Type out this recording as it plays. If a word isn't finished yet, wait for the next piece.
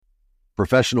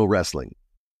Professional wrestling,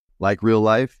 like real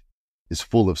life, is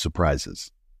full of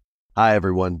surprises. Hi,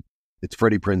 everyone. It's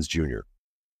Freddie Prinze Jr.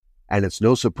 And it's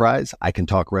no surprise I can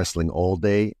talk wrestling all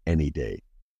day, any day.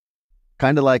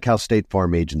 Kind of like how State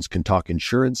Farm agents can talk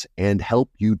insurance and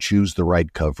help you choose the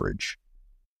right coverage.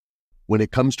 When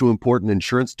it comes to important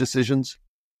insurance decisions,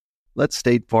 let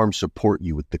State Farm support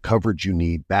you with the coverage you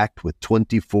need, backed with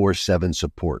 24/7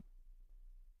 support.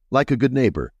 Like a good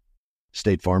neighbor,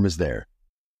 State Farm is there.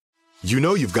 You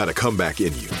know you've got a comeback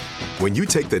in you. When you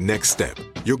take the next step,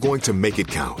 you're going to make it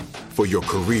count. For your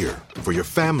career, for your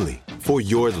family, for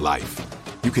your life.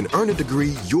 You can earn a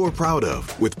degree you're proud of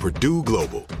with Purdue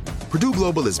Global. Purdue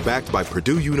Global is backed by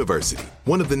Purdue University,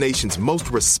 one of the nation's most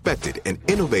respected and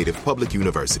innovative public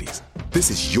universities.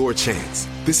 This is your chance.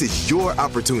 This is your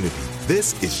opportunity.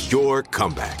 This is your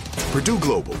comeback. Purdue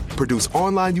Global, Purdue's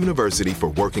online university for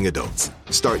working adults.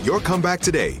 Start your comeback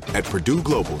today at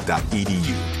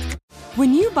purdueglobal.edu.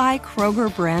 When you buy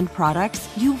Kroger brand products,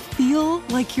 you feel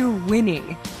like you're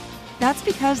winning. That's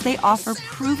because they offer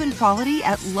proven quality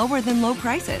at lower than low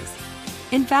prices.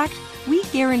 In fact, we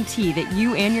guarantee that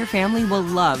you and your family will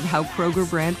love how Kroger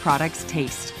brand products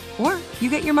taste, or you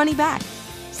get your money back.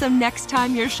 So next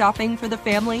time you're shopping for the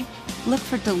family, look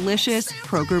for delicious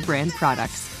Kroger brand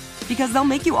products, because they'll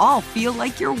make you all feel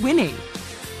like you're winning.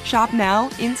 Shop now,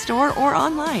 in-store, or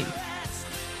online.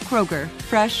 Kroger,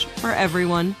 fresh for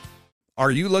everyone. Are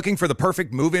you looking for the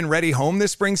perfect move-in ready home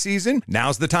this spring season?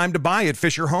 Now's the time to buy at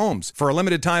Fisher Homes. For a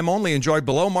limited time only, enjoy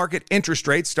below-market interest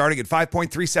rates starting at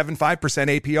 5.375%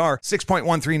 APR,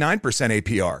 6.139%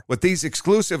 APR. With these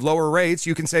exclusive lower rates,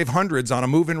 you can save hundreds on a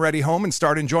move-in ready home and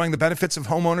start enjoying the benefits of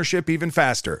homeownership even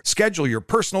faster. Schedule your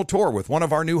personal tour with one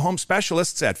of our new home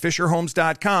specialists at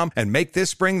FisherHomes.com and make this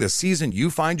spring the season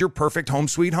you find your perfect home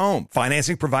sweet home.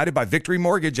 Financing provided by Victory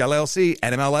Mortgage, LLC,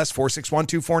 NMLS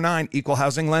 461249, Equal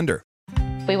Housing Lender.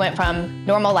 We went from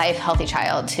normal life, healthy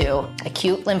child to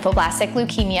acute lymphoblastic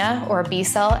leukemia, or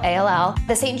B-cell ALL.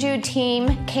 The St. Jude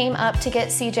team came up to get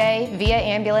CJ via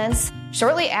ambulance.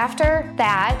 Shortly after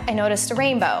that, I noticed a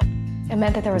rainbow. It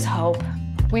meant that there was hope.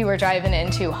 We were driving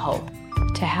into hope.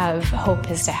 To have hope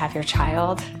is to have your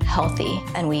child healthy,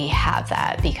 and we have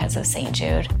that because of St.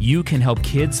 Jude. You can help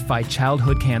kids fight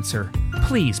childhood cancer.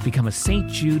 Please become a St.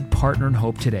 Jude Partner in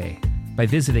Hope today by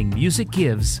visiting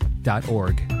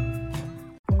musicgives.org.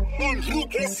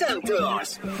 Enrique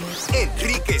Santos.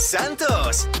 Enrique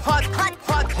Santos.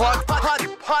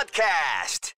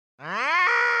 Podcast.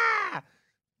 ¡Ah!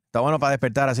 Está bueno para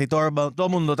despertar así todo el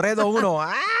mundo. 3, 2, 1.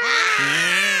 ¡Ah!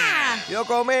 Yo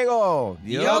conmigo.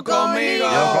 Yo conmigo.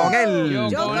 Yo con él.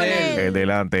 Yo con él. El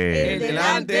delante. El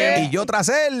delante. Y yo tras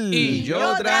él. Y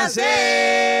yo tras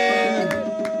él.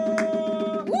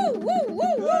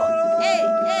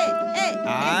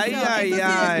 Ay, eso, ay, eso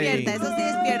ay. Sí despierta, eso sí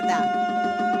despierta.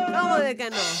 ¿Cómo de que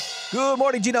no? Good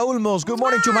morning, Gina Ulmos. Good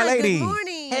morning, Chuma Lady. Good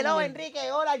morning. Hello, Enrique.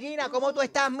 Hola, Gina. ¿Cómo tú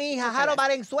estás, mija? Jaro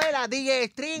Valenzuela, DJ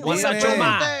String. What's up,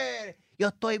 Chuma? Yo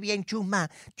estoy bien, Chuma.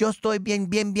 Yo estoy bien,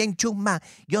 Chuma.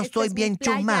 Yo Esta estoy es bien, mi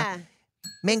playa. Chuma.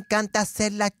 Me encanta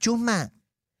hacer la chuma.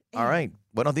 All right.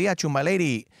 Buenos días, Chuma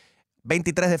Lady.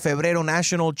 23 de febrero,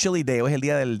 National Chili Day. Hoy es el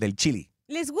día del chili.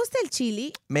 ¿Les gusta el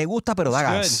chili? Me gusta, pero da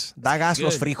gas. Da gas Good.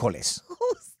 los frijoles.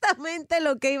 Justamente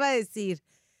lo que iba a decir.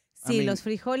 Sí, I mean, los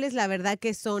frijoles la verdad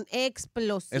que son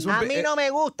explosivos. A mí no me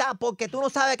gusta porque tú no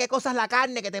sabes qué cosa es la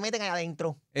carne que te meten ahí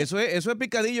adentro. Eso es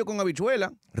picadillo con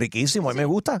habichuela. Riquísimo, a mí me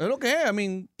gusta. Es lo que es, I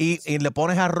mean. Y le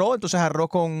pones arroz, entonces arroz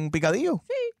con picadillo.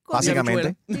 Sí, con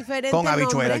básicamente. diferente Con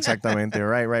habichuela, nombre. exactamente.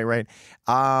 Right.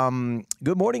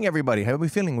 Good morning, everybody. How are we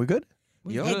feeling? We good?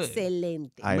 Yo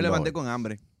Excelente. Ay, me Lord. levanté con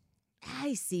hambre.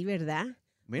 Ay, sí, ¿verdad?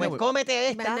 Mira, Pues cómete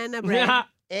esta. Banana bread.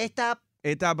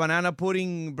 esta banana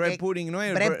pudding, bread pudding, ¿no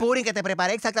es? Bread pudding que te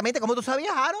preparé exactamente. ¿Cómo tú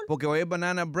sabías, Harold? Porque hoy es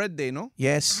banana bread day, ¿no?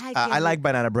 Yes, Ay, I qué like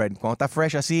banana bread. Cuando está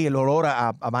fresh así, el olor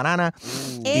a banana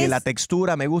y Es- la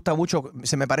textura me gusta mucho.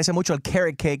 Se me parece mucho al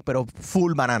carrot cake, pero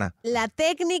full banana. La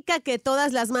técnica que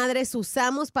todas las madres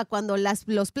usamos para cuando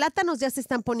los plátanos ya se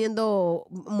están poniendo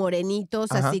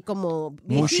morenitos, Ajá. así como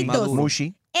Mushy, viejitos.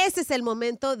 mushy. Ese es el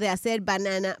momento de hacer pan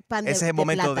de Ese es el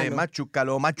momento de plátano.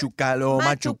 machucalo.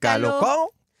 Machucalo.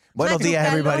 ¿Cómo? Buenos días,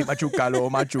 Machucalo. everybody.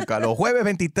 Machucalo. Jueves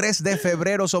 23 de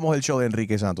febrero somos el show de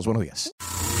Enrique Santos. Buenos días.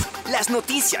 las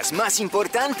noticias más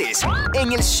importantes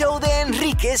en el show de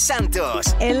Enrique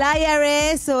Santos. El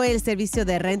IRS o el Servicio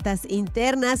de Rentas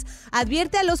Internas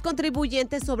advierte a los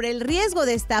contribuyentes sobre el riesgo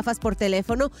de estafas por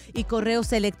teléfono y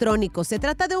correos electrónicos. Se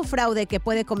trata de un fraude que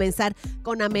puede comenzar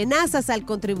con amenazas al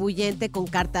contribuyente, con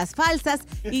cartas falsas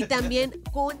y también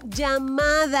con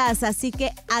llamadas. Así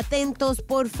que atentos,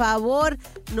 por favor,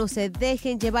 no se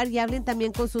dejen llevar y hablen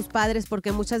también con sus padres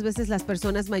porque muchas veces las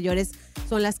personas mayores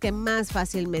son las que más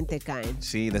fácilmente caen.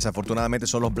 Sí, desafortunadamente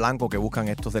son los blancos que buscan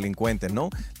estos delincuentes,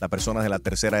 ¿no? Las personas de la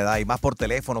tercera edad y más por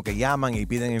teléfono que llaman y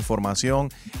piden información.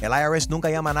 El IRS nunca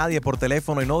llama a nadie por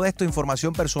teléfono y no de esto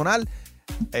información personal.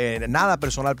 Nada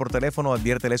personal por teléfono,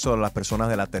 advierte eso a las personas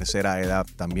de la tercera edad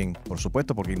también, por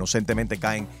supuesto, porque inocentemente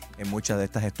caen en muchas de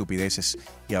estas estupideces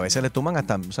y a veces le toman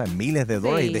hasta miles de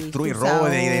dólares y destruyen robo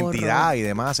de identidad y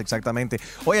demás, exactamente.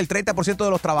 Hoy el 30% de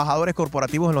los trabajadores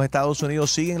corporativos en los Estados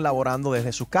Unidos siguen laborando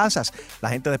desde sus casas. La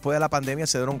gente después de la pandemia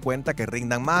se dieron cuenta que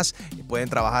rindan más y pueden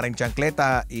trabajar en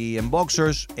chancleta y en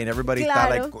boxers and everybody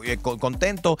está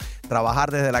contento,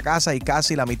 trabajar desde la casa y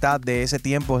casi la mitad de ese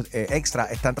tiempo extra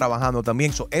están trabajando también.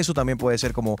 Eso también puede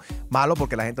ser como malo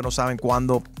porque la gente no sabe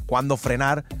cuándo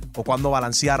frenar o cuándo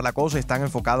balancear la cosa y están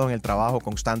enfocados en el trabajo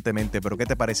constantemente. Pero ¿qué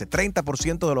te parece?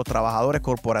 30% de los trabajadores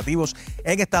corporativos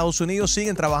en Estados Unidos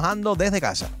siguen trabajando desde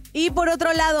casa. Y por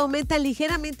otro lado, aumentan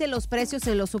ligeramente los precios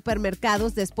en los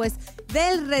supermercados después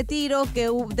del respiro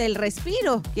que hubo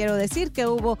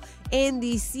en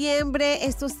diciembre.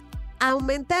 Estos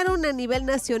aumentaron a nivel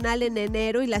nacional en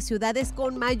enero y las ciudades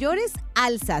con mayores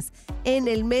alzas en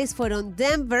el mes fueron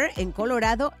Denver, en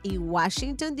Colorado, y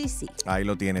Washington, D.C. Ahí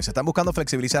lo tienes. Están buscando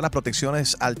flexibilizar las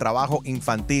protecciones al trabajo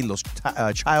infantil, los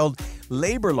Child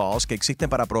Labor Laws que existen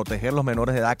para proteger los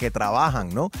menores de edad que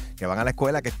trabajan, ¿no? Que van a la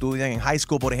escuela, que estudian en high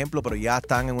school, por ejemplo, pero ya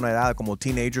están en una edad como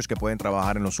teenagers que pueden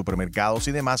trabajar en los supermercados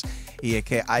y demás. Y es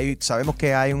que sabemos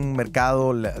que hay un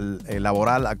mercado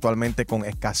laboral actualmente con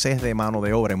escasez de mano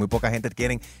de obra. Muy poca gente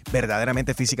quiere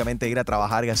verdaderamente físicamente ir a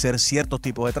trabajar y hacer ciertos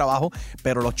tipos de trabajo,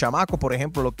 pero los chamacos, por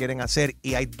ejemplo, lo quieren hacer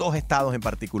y hay 2 estados en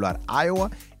particular, Iowa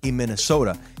y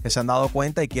Minnesota, que se han dado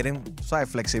cuenta y quieren,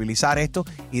 flexibilizar esto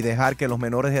y dejar que los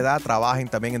menores de edad trabajen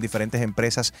también en diferentes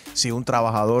empresas si un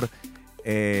trabajador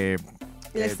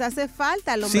les hace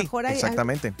falta, a lo sí, mejor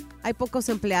exactamente. Hay pocos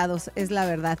empleados, es la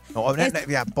verdad. No,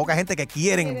 poca gente que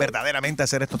quieren verdaderamente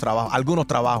hacer estos trabajos, algunos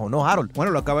trabajos, ¿no, Harold?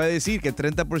 Bueno, lo acaba de decir, que el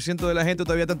 30% de la gente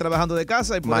todavía están trabajando de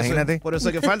casa y imagínate. Por eso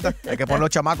es que falta. Hay que poner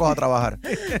los chamacos a trabajar.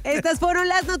 Estas fueron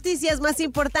las noticias más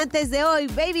importantes de hoy,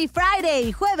 Baby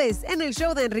Friday, jueves, en el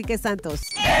show de Enrique Santos.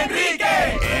 ¡Enrique!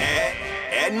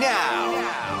 And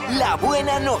now, la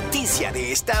buena noticia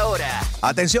de esta hora.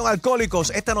 Atención, alcohólicos,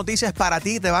 esta noticia es para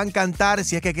ti, te va a encantar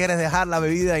si es que quieres dejar la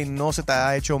bebida y no se te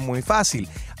ha hecho muy fácil.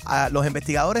 Los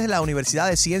investigadores de la Universidad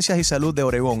de Ciencias y Salud de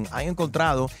Oregón han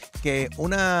encontrado que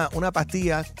una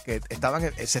pastilla que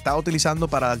se estaba utilizando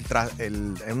para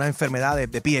una enfermedad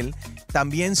de piel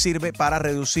también sirve para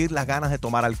reducir las ganas de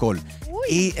tomar alcohol. Uy.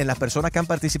 Y en las personas que han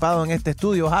participado en este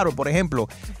estudio, Harold, por ejemplo,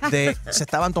 se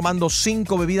estaban tomando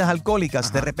 5 bebidas alcohólicas,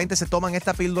 ajá, de repente se toman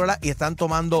esta píldora y están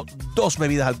tomando 2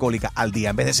 bebidas alcohólicas al día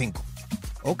en vez de 5.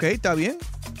 Ok, está bien.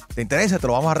 ¿Te interesa? Te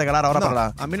lo vamos a regalar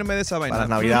ahora a mí no me des esa vaina. Para las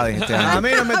Navidades este año. A mí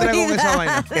no me traigo con esa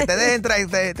vaina. Que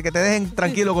te dejen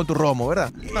tranquilo con tu romo,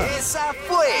 ¿verdad? Esa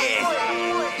fue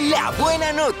la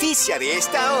buena noticia de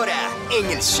esta hora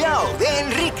en el show de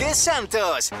Enrique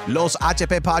Santos. Los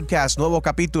HP Podcast, nuevo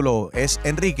capítulo, es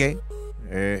Enrique,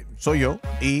 soy yo,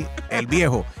 y el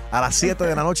viejo, a las 7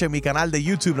 de la noche en mi canal de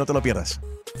YouTube, no te lo pierdas.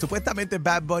 Supuestamente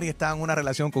Bad Bunny está en una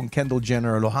relación con Kendall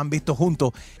Jenner. ¿Los han visto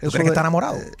juntos? ¿Tú crees que está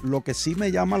enamorado? Lo que sí me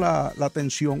llama la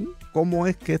atención, cómo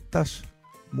es que estas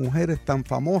mujeres tan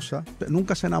famosas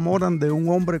nunca se enamoran de un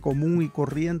hombre común y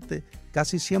corriente.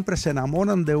 Casi siempre se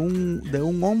enamoran de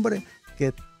un hombre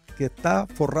que está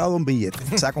forrado en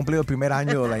billetes. Se ha cumplido el primer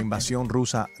año de la invasión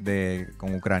rusa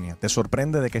con Ucrania. ¿Te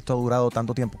sorprende de que esto ha durado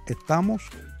tanto tiempo? Estamos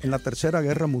en la Tercera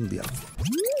Guerra Mundial.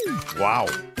 ¡Wow!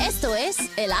 Esto es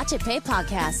el HP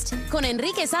Podcast con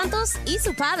Enrique Santos y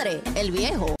su padre, el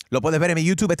viejo. Lo puedes ver en mi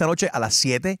YouTube esta noche a las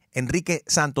 7. Enrique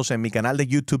Santos en mi canal de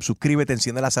YouTube. Suscríbete,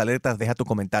 enciende las alertas, deja tus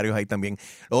comentarios ahí también.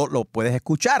 O lo puedes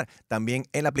escuchar también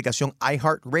en la aplicación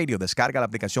iHeartRadio. Descarga la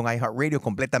aplicación iHeartRadio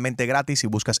completamente gratis y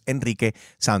buscas Enrique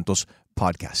Santos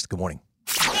Podcast. Good morning.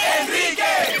 ¡Enrique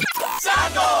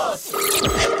Santos!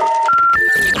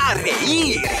 A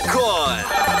reír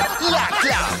con La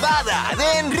Clavada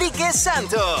de Enrique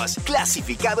Santos.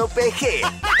 Clasificado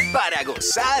PG para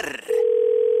gozar.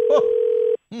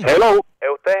 Hello.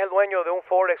 ¿Usted es el dueño de un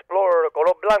Ford Explorer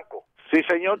color blanco? Sí,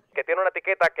 señor. Que tiene una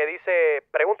etiqueta que dice,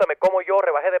 pregúntame cómo yo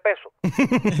rebajé de peso.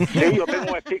 Sí, yo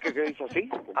tengo un sticker que dice así.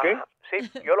 ¿Okay? Sí,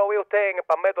 yo lo vi a usted en el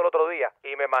Palmetto el otro día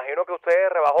y me imagino que usted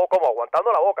rebajó como aguantando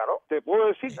la boca, ¿no? Te puedo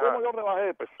decir cómo yo rebajé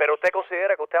de peso. Pero usted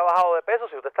considera que usted ha bajado de peso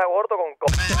si usted está gordo con...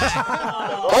 ¿Cómo?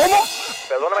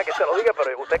 Perdóname que se lo diga,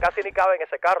 pero usted casi ni cabe en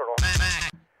ese carro, ¿no?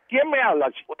 ¿Quién me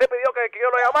habla, chico? Usted pidió que yo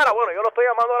lo llamara, bueno, yo lo estoy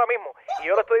llamando ahora mismo. Y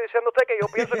yo le estoy diciendo a usted que yo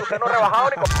pienso que usted no ha rebajado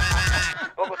ni con...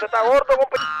 Porque usted está gordo con...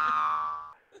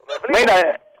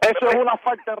 Mira, eso es una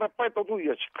falta de respeto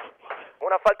tuya, chico.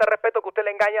 Una falta de respeto que usted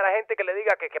le engañe a la gente, que le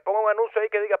diga, que ponga un anuncio ahí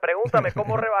que diga, pregúntame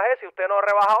cómo rebajé si usted no ha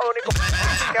rebajado ni con...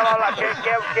 ¿Qué va a hablar? ¿Qué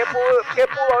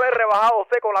pudo haber rebajado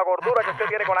usted con la gordura que usted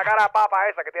tiene, con la cara de papa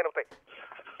esa que tiene usted?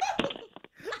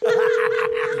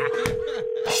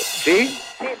 ¿Sí?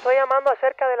 Sí, estoy llamando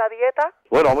acerca de la dieta.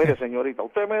 Bueno, mire, señorita,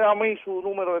 usted me da a mí su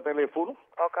número de teléfono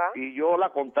y yo la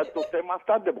contacto a usted más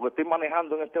tarde porque estoy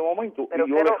manejando en este momento. Pero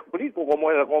y yo le explico cómo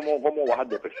bajar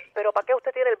de peso. Pero ¿para qué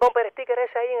usted tiene el bumper sticker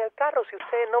ese ahí en el carro si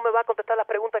usted no me va a contestar las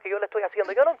preguntas que yo le estoy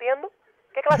haciendo? Yo no entiendo.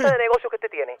 ¿Qué clase de negocio que usted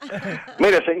tiene?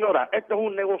 Mire, señora, esto es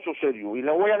un negocio serio y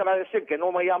le voy a agradecer que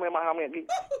no me llame más a mí aquí.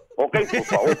 Ok, por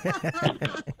favor.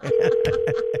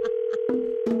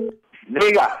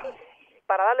 Diga.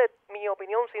 Para darle mi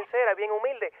opinión sincera, bien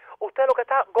humilde, usted lo que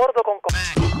está gordo con... Usted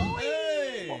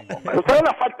es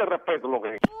una falta de respeto lo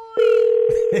que es.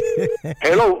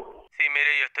 Hello. Sí,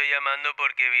 mire, yo estoy llamando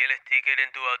porque vi el sticker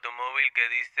en tu automóvil que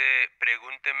dice,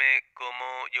 pregúnteme cómo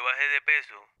yo bajé de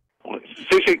peso.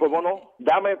 Sí, cómo no.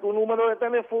 Dame tu número de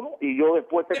teléfono y yo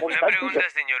después te contacto. Una pregunta,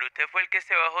 señor. ¿Usted fue el que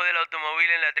se bajó del automóvil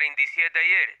en la 37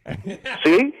 ayer?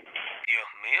 ¿Sí? Dios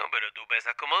mío, pero tú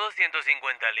pesas como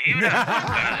 250 libras.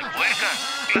 Cara de puerca.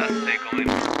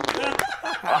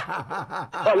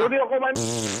 El único que come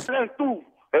eres tú.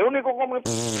 El único que come eres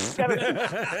tú.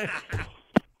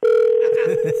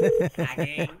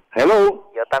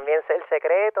 Hello. Yo también sé el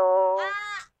secreto.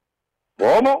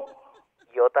 ¿Cómo?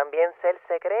 Yo también sé el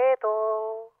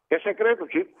secreto. ¿Qué secreto,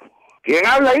 chico? ¿Quién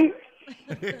habla ahí?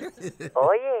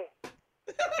 Oye.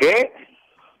 ¿Qué?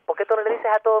 ¿Por qué tú no le dices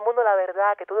a todo el mundo la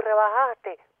verdad que tú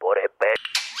rebajaste? Por el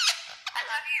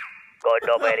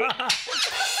Gordo Peric.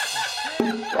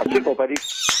 No, chico, Peric.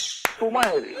 Tu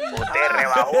madre. Usted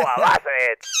rebajó a base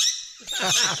de...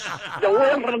 Te voy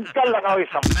a arrancar la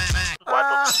cabeza.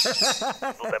 ¿Cuánto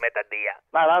tú te metes al día?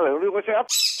 Nada, lo único que sea...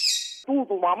 Tú,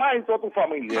 tu mamá y toda tu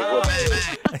familia.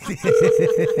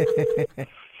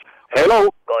 Hello.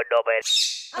 Gordo Peric.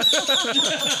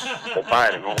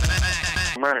 Compadre, no.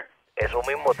 Eso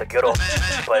mismo te quiero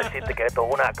para decirte que esto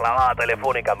es una clavada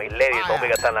telefónica. Miss Lady, tu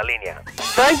amiga está en la línea.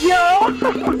 ¡Soy yo!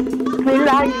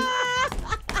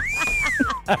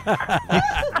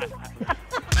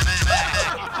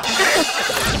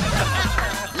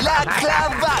 La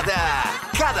Clavada.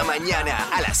 Cada mañana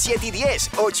a las 7:10,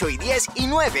 8:10 y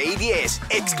 9:10.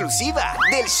 Exclusiva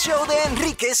del show de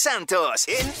Enrique Santos.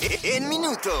 En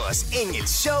minutos, en el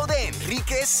show de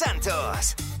Enrique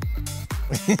Santos.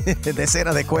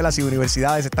 Decenas de escuelas y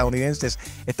universidades estadounidenses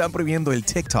están prohibiendo el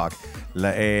TikTok.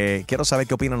 Quiero saber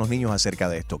qué opinan los niños acerca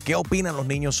de esto. ¿Qué opinan los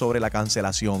niños sobre la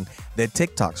cancelación de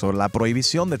TikTok, sobre la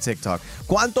prohibición de TikTok?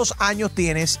 ¿Cuántos años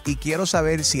tienes? Y quiero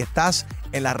saber si estás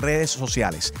en las redes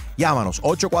sociales. Llámanos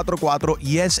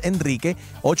 844-YES-ENRIQUE,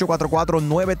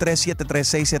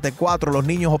 844-937-3674. Los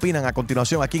niños opinan a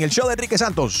continuación aquí en el show de Enrique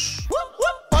Santos.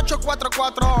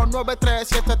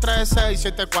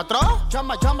 844-937-3674.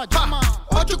 Llama.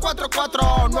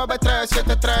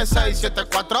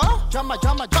 844-937-3674. Llama.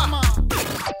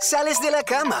 Sales de la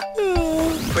cama,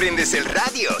 prendes el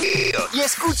radio y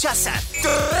escuchas a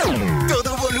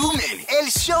todo volumen.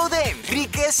 El show de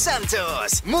Enrique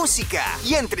Santos. Música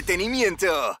y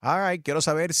entretenimiento. All right, quiero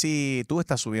saber si tú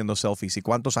estás subiendo selfies y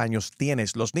cuántos años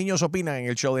tienes. Los niños opinan en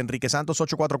el show de Enrique Santos,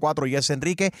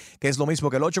 844-YES-ENRIQUE, que es lo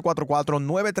mismo que el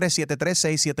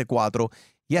 844-937-3674.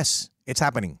 Yes, it's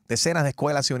happening. Decenas de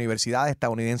escuelas y universidades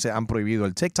estadounidenses han prohibido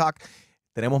el TikTok.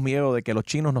 Tenemos miedo de que los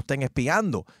chinos nos estén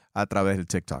espiando a través del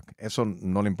TikTok. Eso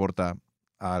no le importa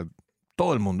a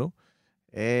todo el mundo.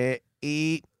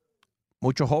 Y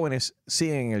muchos jóvenes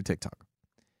siguen el TikTok.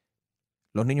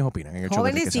 Los niños opinan en el show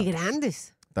de Enrique Jóvenes y Santos.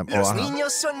 grandes. Los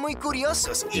niños son muy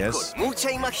curiosos y con mucha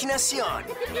imaginación.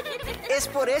 Es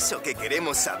por eso que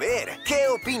queremos saber qué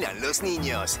opinan los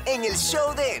niños en el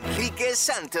show de Enrique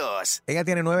Santos. Ella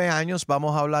tiene 9 años.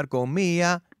 Vamos a hablar con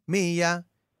Mía.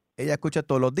 Ella escucha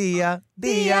todos los días.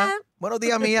 Día. Buenos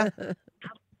días, Mía.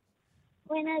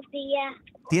 Buenos días.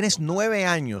 Tienes 9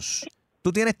 años.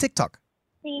 ¿Tú tienes TikTok?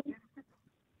 Sí.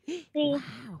 Sí.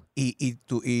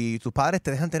 ¿Y tus padres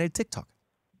te dejan tener TikTok?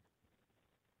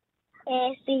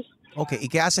 Sí. Ok, ¿y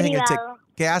qué haces en el TikTok? Privado.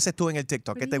 ¿Qué haces tú en el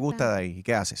TikTok? ¿Qué te gusta de ahí?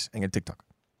 ¿Qué haces en el TikTok?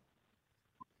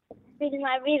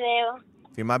 Filmar videos.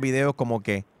 ¿Filmar videos como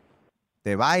qué?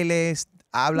 ¿De bailes?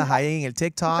 ¿Hablas ahí en el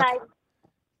TikTok?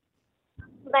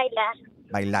 Bailar.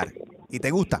 Bailar. ¿Y te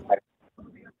gusta?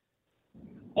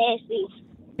 Sí.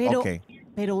 Pero, Ok.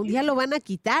 pero un día lo van a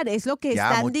quitar, es lo que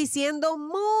Ya, están diciendo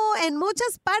en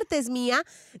muchas partes, Mía.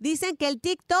 Dicen que el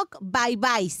TikTok, bye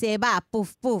bye, se va,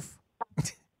 puf, puf.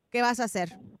 ¿Qué vas a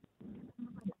hacer?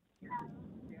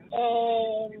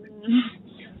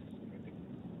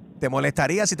 ¿Te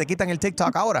molestaría si te quitan el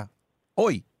TikTok ahora?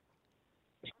 ¿Hoy?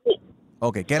 Sí.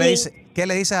 Ok. ¿Qué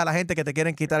le dices a la gente que te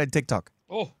quieren quitar el TikTok?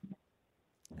 No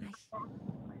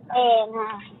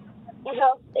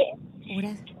sé.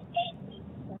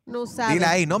 No sabes. Dile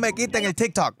ahí, no me quiten el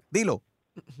TikTok. Dilo.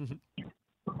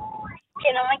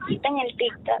 Que no me quiten el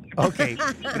TikTok. Ok.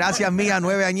 Gracias, Mía.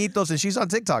 9 añitos and she's on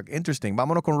TikTok. Interesting.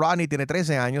 Vámonos con Rodney. Tiene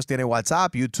 13 años. Tiene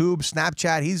WhatsApp, YouTube,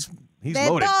 Snapchat. He's De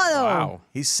loaded. todo. Wow.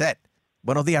 He's set.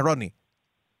 Buenos días, Rodney.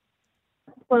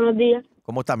 Buenos días.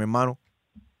 ¿Cómo estás, mi hermano?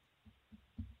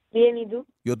 Bien, ¿y tú?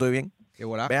 Yo estoy bien.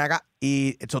 Ven acá.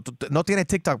 Y tú no tienes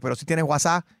TikTok, pero sí tienes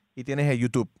WhatsApp y tienes el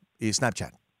YouTube y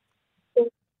Snapchat. Sí.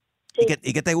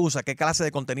 ¿Y qué te gusta? ¿Qué clase de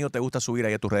contenido te gusta subir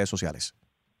ahí a tus redes sociales?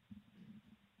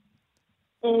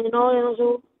 No, yo no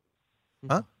subo.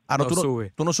 ¿Ah? No, No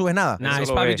sube. ¿Tú no subes nada? Nah,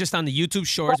 it's probably just on the YouTube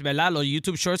Shorts, ¿verdad? Los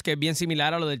YouTube Shorts que es bien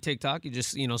similar a lo del TikTok. You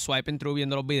just, swiping through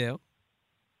viendo los videos.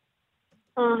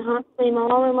 Ajá. Mi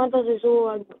mamá me mata si subo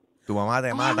algo. Tu mamá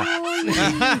te mata.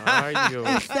 Ay, Dios.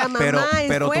 Esta mamá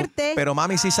es fuerte. Pero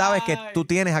mami sí sabes que tú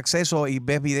tienes acceso y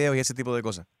ves videos y ese tipo de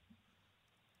cosas.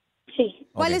 Sí.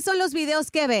 ¿Cuáles son los videos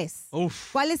que ves?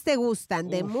 ¿Cuáles te gustan?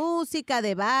 ¿De música,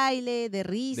 de baile, de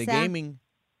risa? De gaming.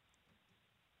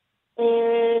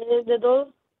 De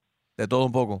todo. De todo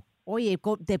un poco. Oye,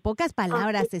 de pocas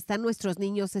palabras están nuestros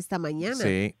niños esta mañana.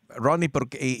 Sí. Rodney,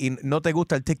 ¿y no te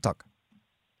gusta el TikTok?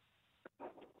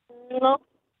 No.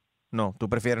 No, tú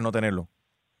prefieres no tenerlo.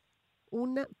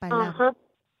 Una palabra. Ajá.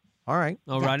 All right.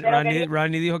 No,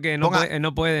 Rodney dijo que no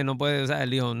puede. O sea, él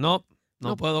dijo, no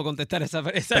puedo contestar esa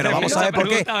Pero vamos a ver por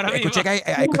qué. Escuché que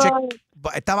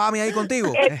 ¿está mami ahí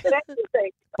contigo?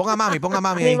 Ponga mami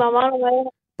Mi ahí. mamá no me deja.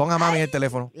 Ponga mami el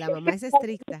teléfono. La mamá es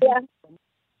estricta.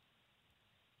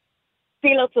 Sí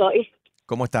lo soy.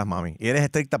 ¿Cómo estás, mami? ¿Y eres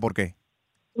estricta por qué?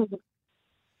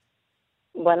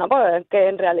 Bueno, pues es que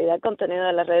en realidad el contenido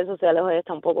de las redes sociales hoy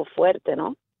está un poco fuerte,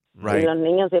 ¿no? Right. Y los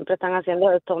niños siempre están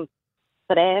haciendo estos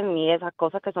trends y esas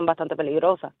cosas que son bastante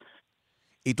peligrosas.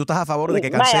 ¿Y tú estás a favor de que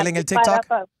Vaya, cancelen el TikTok?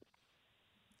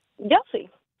 Yo sí.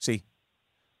 Sí.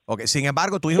 Ok, sin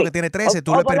embargo, tu hijo que tiene 13,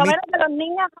 tú o le por lo permites menos que los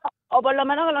niños, o por lo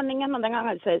menos que los niños no tengan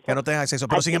acceso. que no tengan acceso.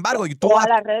 Pero al sin TikTok embargo, o a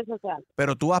las redes sociales.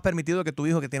 pero tú has permitido que tu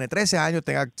hijo que tiene 13 años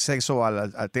tenga acceso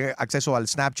tenga acceso al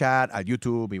Snapchat, al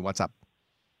YouTube y WhatsApp.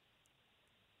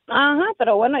 Ajá,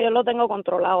 pero bueno, yo lo tengo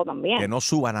controlado también. Que no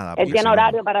suba nada. Él porque tiene si no-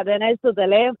 horario para tener su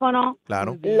teléfono,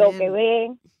 Claro. lo que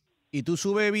ve, ¿Y tú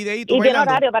subes videitos y tiene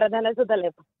bailando? horario para tener su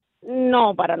teléfono.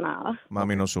 No, para nada.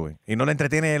 Mami no sube. ¿Y no le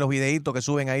entretiene los videitos que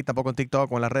suben ahí tampoco en TikTok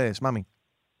o en las redes, mami?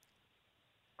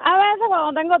 A veces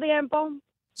cuando tengo tiempo.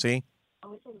 Sí.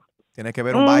 Tienes que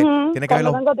ver un baile. Ujú, Tienes que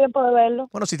verlo. cuando tengo tiempo de verlo.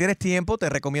 Bueno, si tienes tiempo, te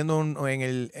recomiendo en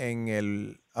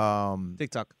el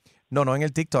TikTok. No en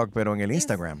el TikTok, pero en el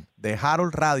Instagram. De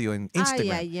Harold Radio en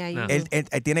Instagram. Ay. Él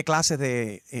tiene clases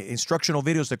de instructional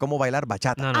videos de cómo bailar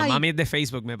bachata. No, mami es de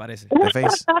Facebook, me parece. De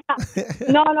Face.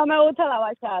 No me gusta la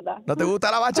bachata. ¿No te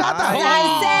gusta la bachata? Ay.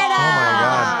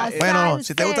 Oh my God. Bueno,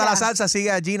 si te gusta la Salsera. salsa,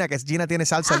 sigue a Gina, que Gina tiene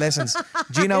salsa lessons.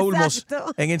 Gina Ulmos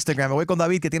en Instagram. Me voy con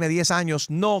David, que tiene 10 años.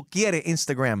 No quiere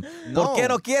Instagram. ¿Por qué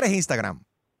no quieres Instagram?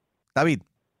 David.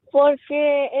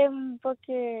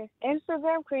 Porque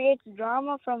Instagram creates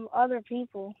drama from other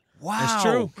people. Wow. That's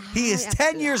true. He is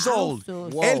 10 years old.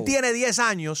 Wow. Él tiene 10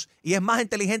 años y es más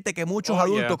inteligente que muchos Oh,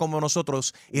 adultos yeah. como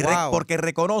nosotros. Y Wow. porque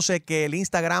reconoce que el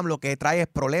Instagram lo que trae es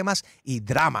problemas y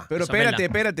drama. Pero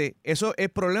espérate. Eso es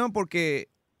problema porque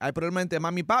hay problemas entre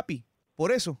mami y papi.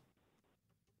 Por eso.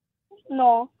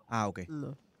 No. Ah, ok.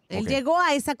 Él llegó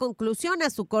a esa conclusión a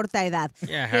su corta edad.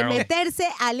 Yeah, de Harold. meterse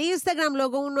al Instagram,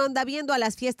 luego uno anda viendo a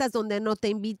las fiestas donde no te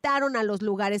invitaron, a los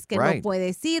lugares que no Right.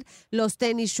 puedes ir, los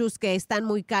tenis shoes que están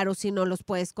muy caros y no los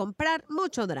puedes comprar,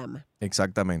 mucho drama.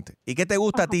 Exactamente. ¿Y qué te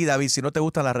gusta a ti, David, si no te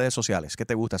gustan las redes sociales? ¿Qué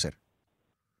te gusta hacer?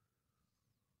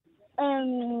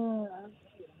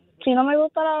 Si no me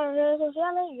gustan las redes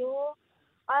sociales,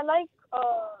 I like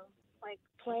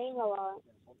playing a lot.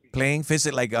 Playing,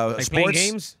 visit, like Like sports? playing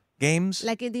games? Games?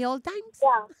 Like in the old times?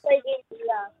 Yeah, play games,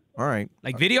 yeah. All right.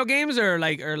 Like video games or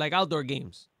like outdoor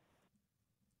games?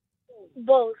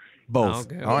 Both.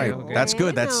 Both. Okay, All right. okay. That's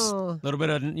good. That's A little bit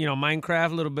of,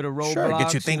 Minecraft, a little bit of Roblox. sure.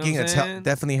 Get you thinking. know what It's I'm saying?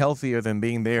 definitely healthier than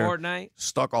being there Fortnite.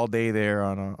 stuck all day there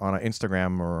on a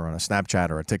Instagram or on a Snapchat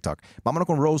or a TikTok. Vámonos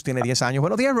con Rose, tiene 10 años.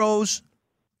 Buenos días, Rose.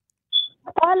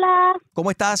 Hola. ¿Cómo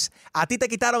estás? A ti te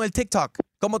quitaron el TikTok.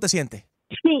 ¿Cómo te sientes?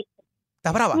 Sí.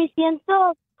 ¿Estás brava? Me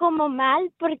siento como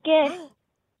mal porque...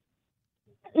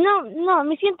 No,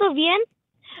 me siento bien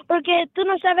porque tú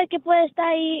no sabes que puede estar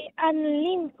ahí en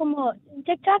link como en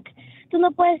TikTok. Tú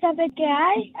no puedes saber qué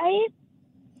hay ahí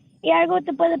y algo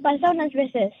te puede pasar unas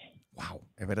veces.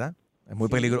 ¿Es verdad? Es muy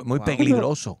peligroso.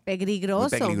 Peligroso. Muy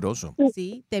peligroso.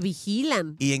 Sí, te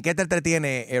vigilan. ¿Y en qué te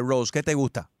entretiene, Rose? ¿Qué te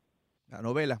gusta? La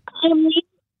novela.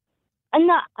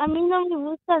 A mí no me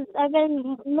gusta ver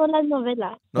no las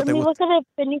novelas. ¿No te me gusta ver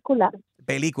películas.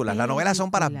 Películas. Las novelas son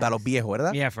para los viejos,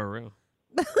 ¿verdad? Yeah, for real.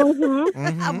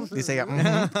 Dice ella.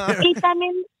 Y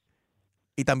también...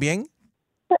 ¿Y también?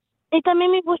 Y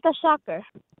también me gusta soccer.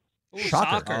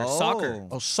 Soccer. Soccer.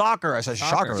 Oh, soccer. Es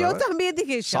soccer. Yo ¿verdad? también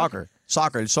dije Soccer.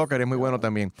 El soccer es muy bueno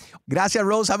también. Gracias,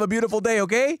 Rose. Have a beautiful day,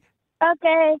 ¿ok?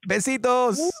 Okay.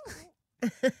 Besitos.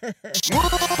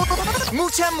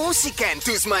 Mucha música en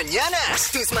tus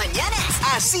mañanas.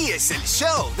 Así es el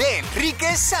show de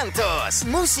Enrique Santos.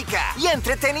 Música y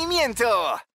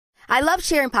entretenimiento. I love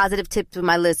sharing positive tips with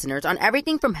my listeners on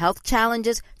everything from health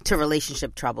challenges to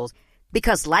relationship troubles.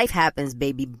 Because life happens,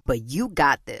 baby, but you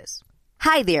got this.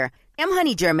 Hi there, I'm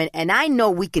Honey German, and I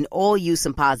know we can all use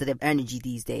some positive energy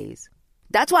these days.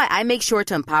 That's why I make sure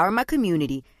to empower my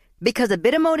community, because a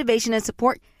bit of motivation and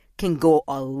support can go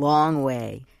a long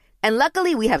way. And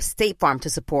luckily, we have State Farm to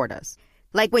support us.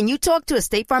 Like when you talk to a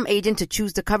State Farm agent to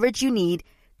choose the coverage you need,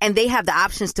 and they have the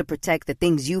options to protect the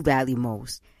things you value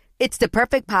most. It's the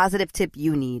perfect positive tip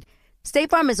you need. State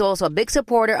Farm is also a big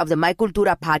supporter of the My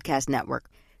Cultura podcast network,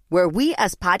 where we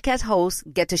as podcast hosts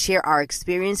get to share our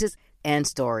experiences and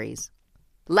stories.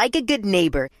 Like a good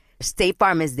neighbor, State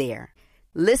Farm is there.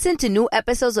 Listen to new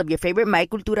episodes of your favorite My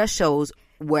Cultura shows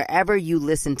wherever you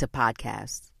listen to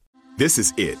podcasts. This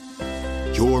is it.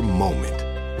 Your moment.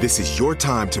 This is your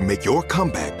time to make your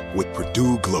comeback with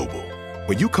Purdue Global.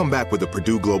 When you come back with a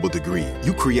Purdue Global degree,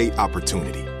 you create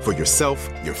opportunity for yourself,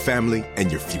 your family, and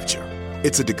your future.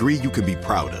 It's a degree you can be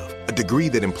proud of, a degree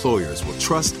that employers will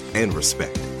trust and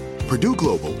respect. Purdue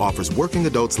Global offers working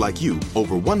adults like you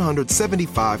over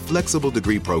 175 flexible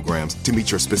degree programs to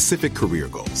meet your specific career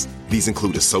goals. These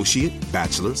include associate,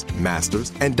 bachelor's,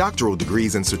 master's, and doctoral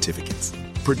degrees and certificates.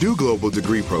 Purdue Global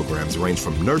degree programs range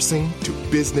from nursing to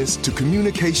business to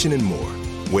communication and more.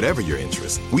 Whatever your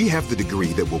interest, we have the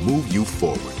degree that will move you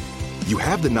forward. You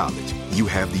have the knowledge, you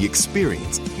have the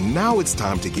experience. Now it's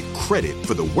time to get credit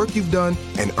for the work you've done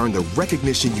and earn the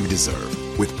recognition you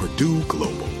deserve with Purdue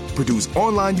Global, Purdue's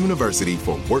online university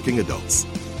for working adults.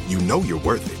 You know you're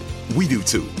worth it. We do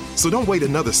too. So don't wait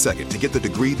another second to get the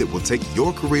degree that will take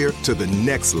your career to the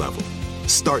next level.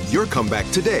 Start your comeback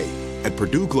today at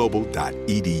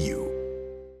purdueglobal.edu.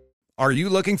 Are you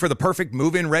looking for the perfect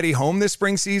move-in ready home this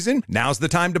spring season? Now's the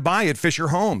time to buy at Fisher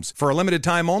Homes. For a limited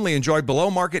time only, enjoy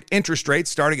below-market interest rates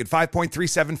starting at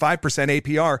 5.375%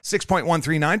 APR,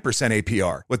 6.139%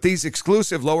 APR. With these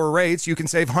exclusive lower rates, you can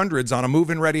save hundreds on a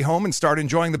move-in ready home and start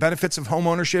enjoying the benefits of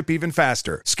homeownership even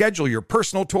faster. Schedule your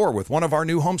personal tour with one of our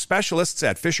new home specialists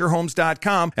at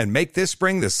FisherHomes.com and make this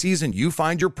spring the season you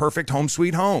find your perfect home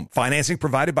sweet home. Financing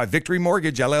provided by Victory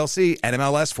Mortgage, LLC,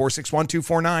 NMLS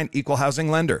 461249, Equal Housing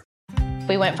Lender.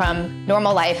 We went from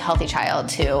normal life, healthy child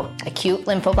to acute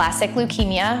lymphoblastic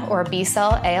leukemia or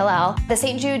B-cell ALL. The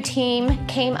St. Jude team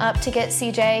came up to get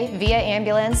CJ via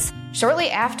ambulance. Shortly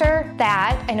after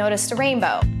that, I noticed a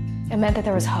rainbow. It meant that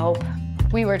there was hope.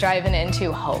 We were driving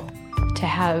into hope. To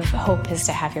have hope is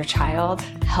to have your child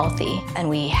healthy, and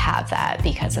we have that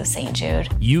because of St. Jude.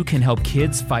 You can help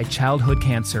kids fight childhood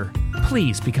cancer.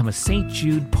 Please become a St.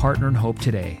 Jude Partner in Hope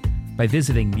today by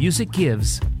visiting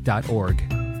musicgives.org.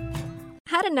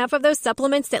 Had enough of those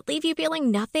supplements that leave you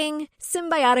feeling nothing?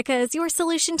 Symbiotica is your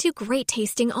solution to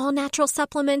great-tasting, all-natural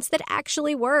supplements that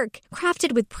actually work.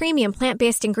 Crafted with premium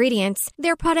plant-based ingredients,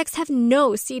 their products have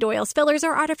no seed oils, fillers,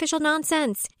 or artificial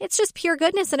nonsense. It's just pure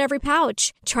goodness in every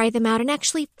pouch. Try them out and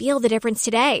actually feel the difference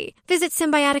today. Visit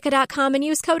Symbiotica.com and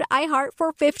use code IHEART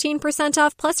for 15%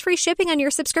 off plus free shipping on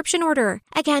your subscription order.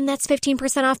 Again, that's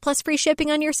 15% off plus free shipping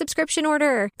on your subscription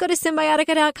order. Go to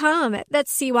Symbiotica.com.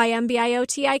 That's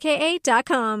CYMBIOTIKA.com.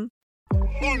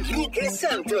 Enrique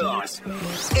Santos.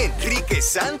 Enrique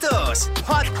Santos.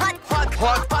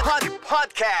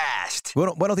 Podcast.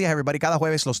 Bueno, buenos días, everybody. Cada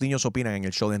jueves los niños opinan en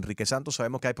el show de Enrique Santos.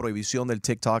 Sabemos que hay prohibición del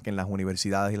TikTok en las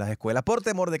universidades y las escuelas por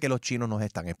temor de que los chinos nos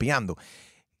están espiando.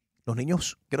 los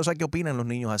niños, quiero saber qué opinan los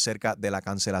niños acerca de la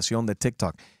cancelación de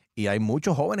TikTok. Y hay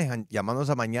muchos jóvenes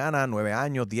llamándose mañana, 9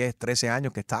 años, 10, 13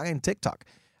 años, que están en TikTok.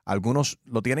 Algunos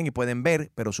lo tienen y pueden ver,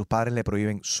 pero sus padres le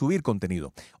prohíben subir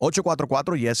contenido.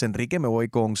 844 Yes Enrique, me voy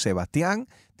con Sebastián.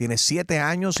 Tiene 7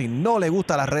 años y no le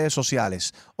gustan las redes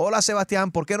sociales. Hola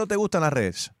Sebastián, ¿por qué no te gustan las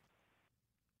redes?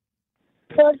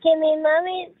 Porque mi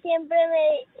mami siempre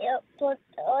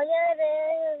odia las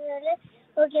redes sociales,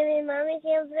 porque mi mami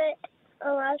siempre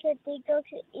hace TikTok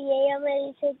y ella me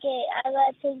dice que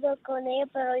haga TikTok con ella,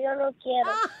 pero yo no quiero.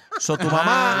 So, tu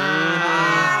mamá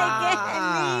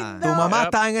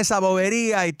está en esa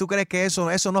bobería y tú crees que eso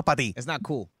no es para ti. It's not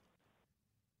cool.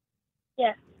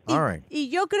 Yeah. All right. Y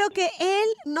yo creo que él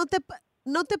no te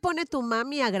pone tu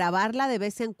mami a grabarla de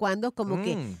vez en cuando, como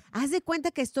que haz de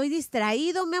cuenta que estoy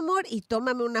distraído, mi amor, y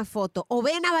tómame una foto. O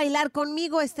ven a bailar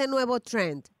conmigo este nuevo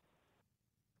trend.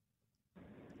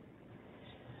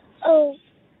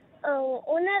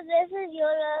 Unas veces yo lo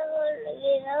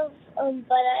hago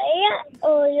para ella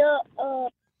o yo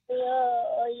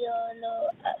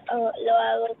lo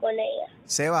hago con ella.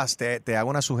 Sebas, te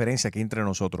hago una sugerencia aquí entre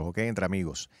nosotros, ¿ok? Entre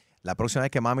amigos. La próxima vez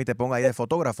que mami te ponga ahí de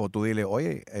fotógrafo, tú dile,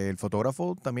 oye, el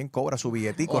fotógrafo también cobra su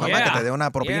billetico, nada más que te dé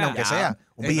una propina, aunque sea,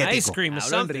 un billetico. Ice cream or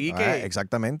something.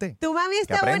 Exactamente. Tu mami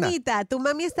está bonita, tu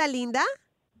mami está linda.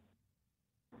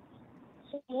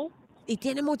 Sí. ¿Y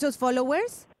tiene muchos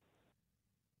followers?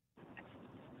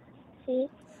 Sí.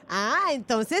 Ah,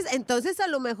 entonces a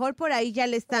lo mejor por ahí ya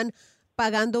le están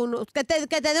pagando unos, que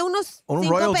te dé unos Un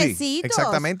 5 royalty. pesitos.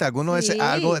 Exactamente.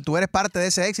 Tú eres parte de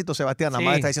ese éxito, Sebastián. La Sí.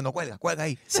 madre está diciendo, cuelga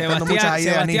ahí.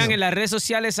 Sebastián, en las redes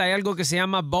sociales hay algo que se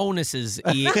llama bonuses.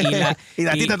 Y a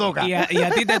ti te toca. Y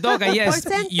a ti te toca, yes.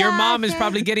 Porcentaje. Your mom is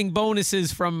probably getting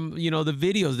bonuses from, the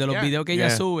videos, de los videos que ella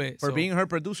sube. For being her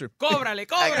producer. Cóbrale.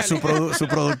 Su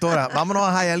productora. Vámonos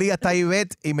a Hialeah, está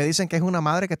Ivette, y me dicen que es una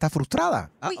madre que está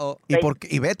frustrada. ¿Y por qué?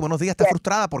 Ivette, buenos días, ¿está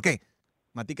frustrada? ¿Por qué?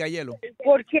 Matica de hielo.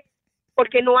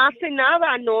 Porque no hace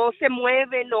nada, no se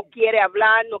mueve, no quiere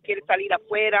hablar, no quiere salir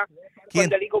afuera.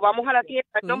 Cuando le digo, vamos a la tienda,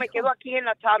 no, me quedo aquí en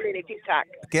la tablet de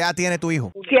TikTok. ¿Qué edad tiene tu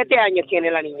hijo? 7 años tiene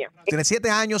la niña. Tiene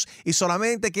 7 años y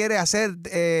solamente quiere hacer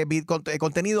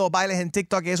contenido, bailes en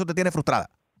TikTok, y eso te tiene frustrada.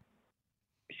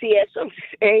 Sí, eso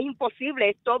es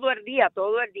imposible, es todo el día.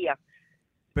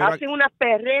 Pero Hacen unas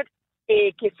perreras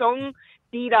que son,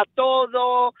 tira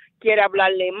todo, quiere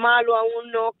hablarle malo a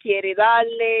uno, quiere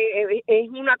darle, es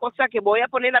una cosa que voy a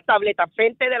poner la tableta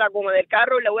frente de la goma del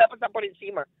carro y le voy a pasar por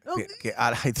encima.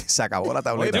 Se acabó la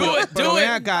tableta. Pero ven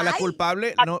acá, la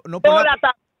culpable no por Toda la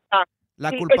tableta. la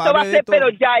Sí, culpable eso va a de ser, todo. pero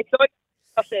ya estoy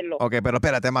a hacerlo. Ok, pero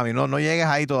espérate, mami, no llegues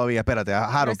ahí todavía. Espérate,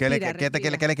 Jaro, ¿qué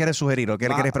le quieres sugerir o qué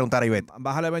le quieres preguntar a Ivette?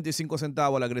 Bájale 25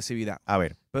 centavos a la agresividad. A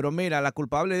ver. Pero mira, la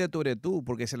culpable de esto eres tú,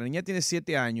 porque si la niña tiene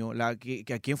 7 años, ¿a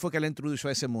quién fue que la introdujo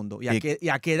a ese mundo? ¿Y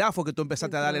a qué edad fue que tú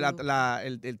empezaste a darle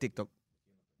el TikTok?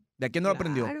 ¿De quién no lo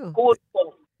aprendió?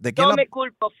 Culpo. ¿De quién No la- me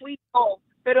culpo, fui yo,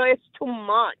 pero es too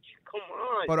much. Come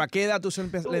on. ¿Pero a qué edad tú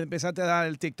le empezaste a dar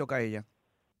el TikTok a ella?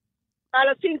 A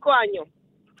los 5 años.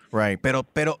 Right, pero,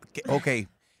 ok.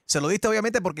 Se lo diste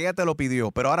obviamente porque ella te lo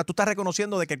pidió, pero ahora tú estás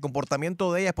reconociendo de que el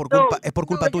comportamiento de ella es por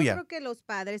culpa tuya. Yo creo que los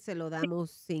padres se lo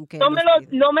damos sin que No me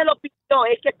lo pidió,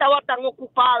 es que estaba tan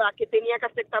ocupada que tenía que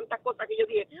hacer tantas cosas que yo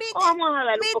dije, vamos a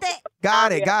darle un poquito.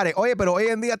 Got it. Oye, pero hoy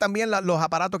en día también los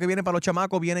aparatos que vienen para los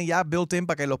chamacos vienen ya built-in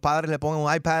para que los padres le pongan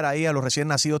un iPad ahí a los recién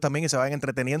nacidos también y se vayan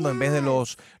entreteniendo en vez de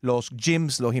los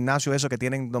gyms, los gimnasios esos que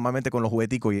tienen normalmente con los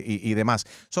jugueticos y demás.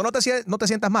 No te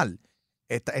sientas mal.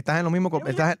 Estás en lo mismo.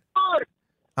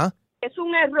 ¿Ah? Es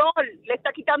un error, le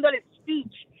está quitando el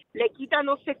speech, le quita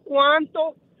no sé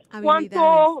cuánto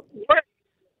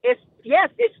it's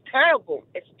terrible,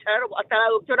 hasta la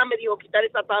doctora me dijo quitar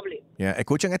esa tablet. Yeah.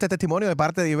 Escuchen este testimonio de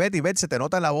parte de Ivette. Ivette, se te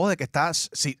nota en la voz de que estás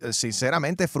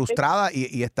sinceramente frustrada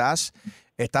y estás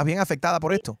bien afectada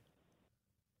por esto.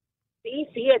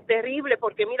 Sí, es terrible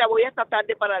porque mira, voy hasta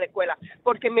tarde para la escuela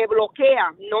porque me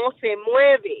bloquea, no se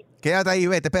mueve. Quédate ahí,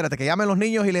 Ivette. Espérate, que llamen los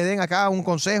niños y le den acá un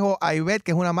consejo a Ivette, que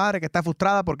es una madre que está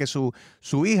frustrada porque su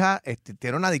hija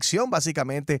tiene una adicción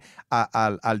básicamente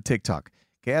al TikTok.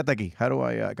 Quédate aquí. How do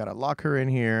I gotta lock her in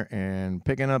here and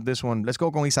picking up this one? Let's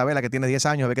go con Isabela, que tiene 10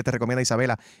 años, a ver qué te recomienda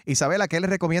Isabela. Isabela, ¿qué le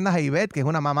recomiendas a Ivette, que es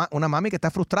una mami que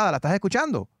está frustrada? ¿La estás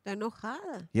escuchando? Está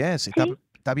enojada. Yes,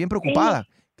 está bien preocupada.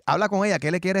 Habla con ella.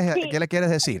 ¿Qué le quieres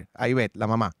decir a Ivette, la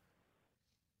mamá?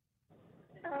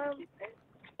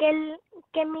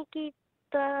 Que me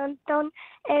quitaron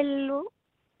el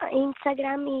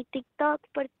Instagram y TikTok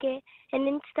porque en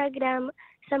Instagram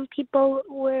some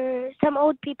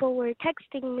old people were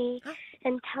texting me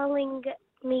and telling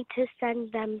me to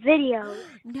send them videos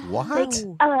What? like,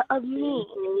 of me.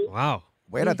 Wow.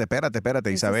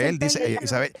 Espérate. Isabel dice,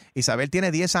 Isabel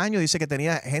tiene 10 años, dice que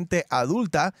tenía gente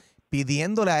adulta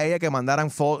pidiéndole a ella que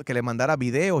que le mandara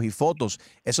videos y fotos.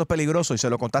 Eso es peligroso y se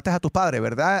lo contaste a tus padres,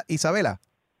 ¿verdad, Isabela?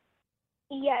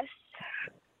 Yes.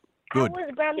 Good. I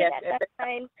was grounded at that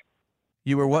time.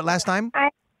 You were what last time?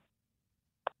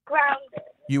 Grounded.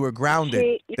 You were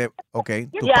grounded. Okay.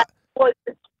 Yeah.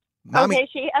 Mami.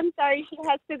 Okay, I'm sorry. She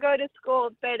has to go to school,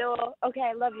 pero okay,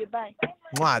 I love you. Bye.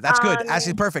 Wow, that's good.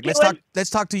 That's perfect. Let's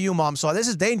talk to you, Mom. So this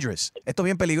is dangerous. Esto es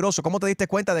bien peligroso. ¿Cómo te diste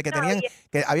cuenta de que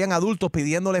que habían adultos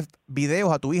pidiéndole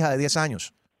videos a tu hija de 10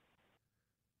 años?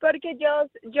 Porque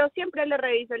yo siempre le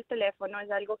reviso el teléfono,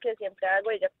 es algo que siempre hago.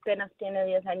 Ella apenas tiene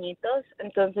 10 añitos,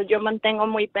 entonces yo mantengo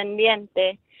muy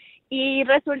pendiente. Y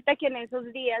resulta que en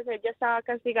esos días ella estaba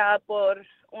castigada por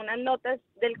unas notas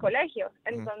del colegio.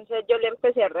 Entonces yo le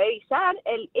empecé a revisar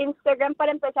el Instagram,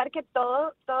 para empezar, que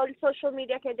todo el social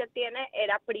media que ella tiene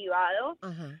era privado,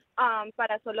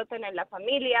 para solo tener la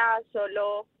familia,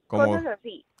 solo cosas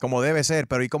así. Como debe ser,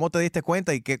 pero ¿y cómo te diste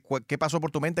cuenta y qué pasó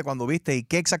por tu mente cuando viste y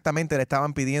qué exactamente le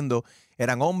estaban pidiendo?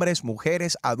 ¿Eran hombres,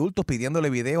 mujeres, adultos pidiéndole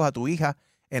videos a tu hija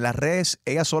en las redes,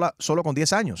 ella solo con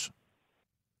 10 años?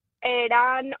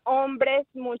 Eran hombres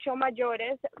mucho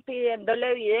mayores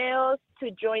pidiéndole videos, to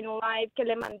join live, que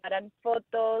le mandaran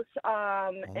fotos.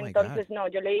 Entonces, no,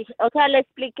 yo le dije, le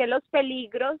expliqué los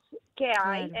peligros que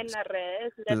hay en las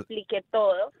redes, le expliqué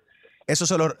todo. ¿Eso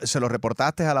se lo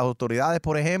reportaste a las autoridades,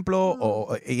 por ejemplo?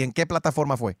 ¿Y en qué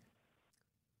plataforma fue?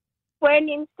 Fue en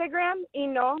Instagram y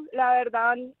no, la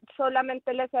verdad,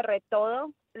 solamente le cerré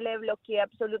todo, le bloqueé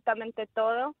absolutamente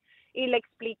todo. Y le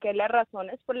expliqué las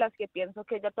razones por las que pienso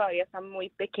que ella todavía está muy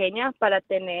pequeña para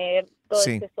tener todo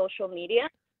este social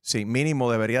media. Sí, mínimo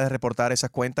debería de reportar esas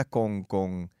cuentas con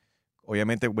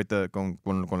obviamente,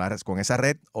 con esa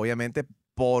red, obviamente,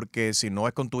 porque si no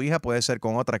es con tu hija, puede ser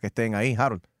con otra que estén ahí,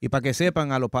 Harold. Y para que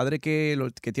sepan, a los padres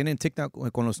que tienen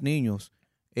TikTok con los niños,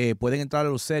 pueden entrar a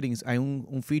los settings. Hay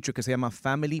un feature que se llama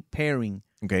Family Pairing,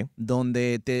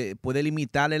 donde te puede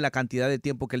limitarle la cantidad de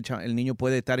tiempo que el niño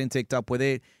puede estar en TikTok,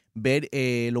 puede ver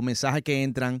los mensajes que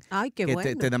entran. Ay, qué que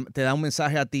bueno. te da un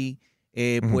mensaje a ti.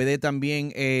 Puede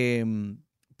también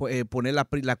poner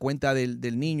la cuenta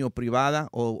del niño privada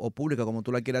o pública, como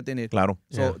tú la quieras tener. Claro.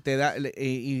 Te da,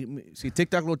 y si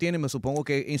TikTok lo tiene, me supongo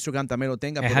que Instagram también lo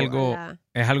tenga.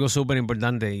 Es algo súper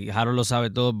importante y Harold lo sabe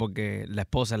todo porque la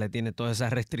esposa le tiene todas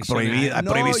esas restricciones.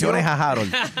 Prohibiciones a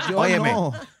Harold. Óyeme.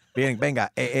 No. Bien,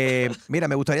 venga. Mira,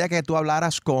 me gustaría que tú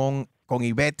hablaras con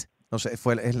Ivette. No sé,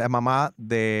 es la mamá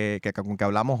con que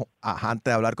hablamos antes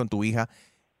de hablar con tu hija,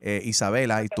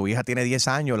 Isabela, y tu hija tiene 10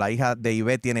 años, la hija de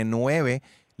Ivette tiene 9,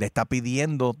 le está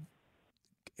pidiendo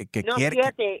que quiere...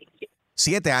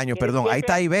 7 años, perdón. 7. Ahí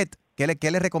está Ivette.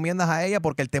 ¿Qué le recomiendas a ella?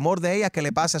 Porque el temor de ella es que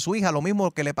le pase a su hija lo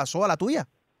mismo que le pasó a la tuya.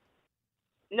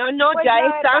 No, pues ya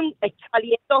están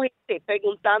saliendo gente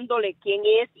preguntándole quién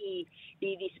es y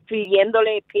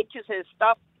pidiéndole pictures and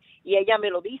stuff. Y ella me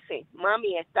lo dice,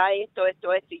 mami, está esto.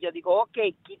 Y yo digo, ok,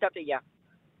 quítate ya.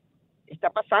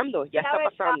 Está pasando, ya está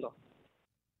pasando.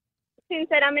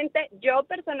 Sinceramente, yo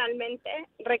personalmente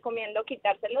recomiendo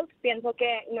quitárselos. Pienso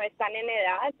que no están en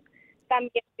edad.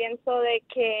 También pienso de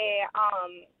que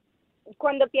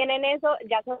cuando tienen eso,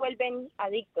 ya se vuelven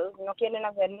adictos. No quieren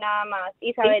hacer nada más.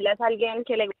 Isabela es alguien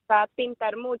que le gusta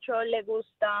pintar mucho, le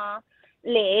gusta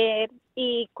leer,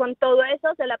 y con todo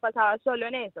eso se la pasaba solo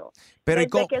en eso. Pero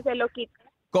desde que se lo quita.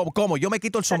 ¿Cómo? Yo me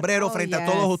quito el sombrero frente a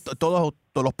todos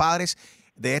los padres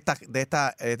de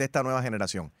esta nueva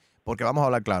generación, porque vamos a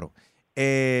hablar claro.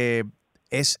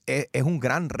 Es un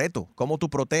gran reto. ¿Cómo tú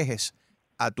proteges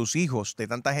a tus hijos de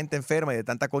tanta gente enferma y de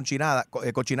tanta cochinada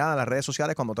en las redes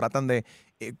sociales cuando tratan de,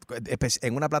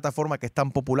 en una plataforma que es tan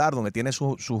popular, donde tiene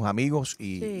sus amigos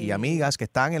y amigas que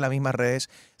están en las mismas redes,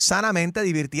 sanamente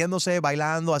divirtiéndose,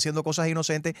 bailando, haciendo cosas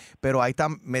inocentes, pero ahí está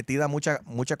metida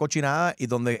mucha cochinada y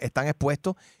donde están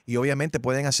expuestos y obviamente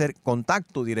pueden hacer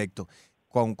contacto directo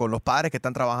con los padres que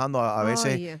están trabajando a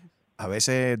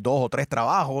veces 2 o 3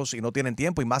 trabajos y no tienen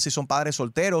tiempo, y más si son padres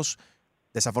solteros.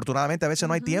 Desafortunadamente a veces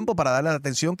no hay tiempo para darle la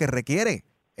atención que requieren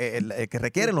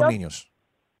los niños.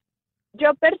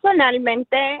 Yo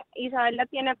personalmente, Isabela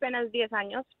tiene apenas 10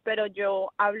 años, pero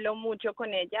yo hablo mucho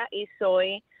con ella y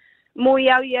soy muy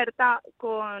abierta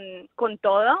con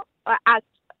todo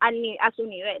a su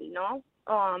nivel, ¿no?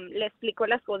 Le explico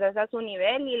las cosas a su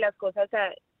nivel y las cosas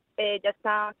ella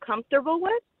está comfortable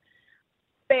with.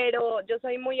 Pero yo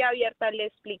soy muy abierta, le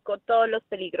explico todos los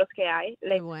peligros que hay,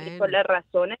 le explico las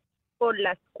razones por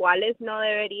las cuales no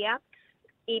debería,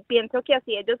 y pienso que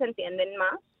así ellos entienden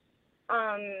más.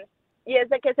 Y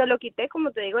desde que se lo quité, como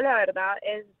te digo, la verdad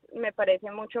me parece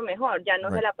mucho mejor. Ya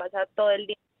no se la pasa todo el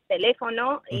día en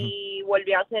teléfono y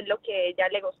volvió a hacer lo que ella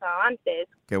le gustaba antes,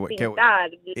 Qué pintar,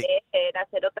 leer,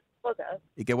 hacer otras cosas.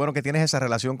 Y qué bueno que tienes esa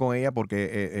relación con ella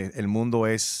porque el mundo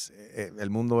es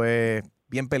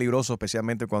bien peligroso,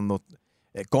 especialmente cuando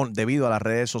debido a las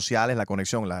redes sociales, la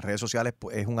conexión. Las redes sociales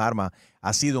es un arma,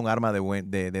 ha sido un arma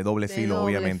de doble filo,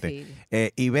 obviamente.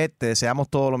 Ivette, te deseamos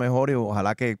todo lo mejor y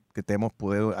ojalá que te hemos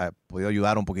podido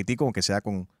ayudar un poquitico, aunque sea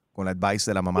con la advice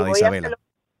de la mamá de Isabela.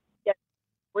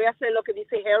 Voy a hacer lo que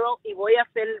dice Harold y voy a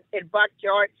hacer el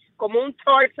backyard como un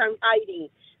Tarzan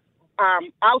hiding.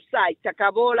 Outside, se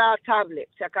acabó la tablet,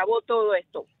 se acabó todo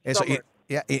esto. Eso,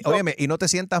 óyeme, y no te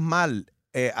sientas mal.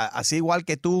 Así igual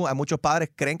que tú, hay muchos padres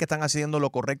creen que están haciendo lo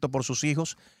correcto por sus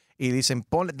hijos y dicen,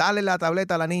 dale la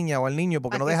tableta a la niña o al niño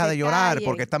porque no deja de llorar,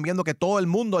 porque están viendo que todo el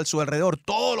mundo a su alrededor,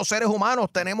 todos los seres humanos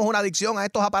tenemos una adicción a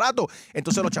estos aparatos.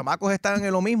 Entonces los chamacos están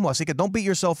en lo mismo, así que don't beat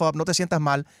yourself up, no te sientas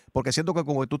mal, porque siento que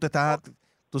como tú te estás,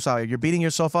 tú sabes, you're beating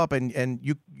yourself up and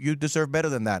you deserve better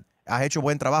than that. Has hecho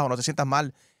buen trabajo, no te sientas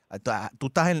mal. Tú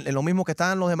estás en lo mismo que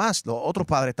están los demás, los otros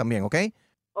padres también, ¿ok?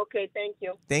 Ok, thank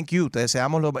you. Thank you. Te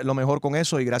deseamos lo mejor con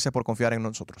eso y gracias por confiar en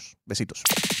nosotros. Besitos.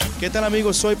 ¿Qué tal,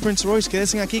 amigos? Soy Prince Royce.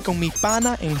 Quédense aquí con mi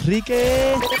pana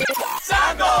Enrique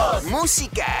Santos.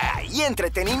 Música y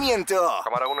entretenimiento.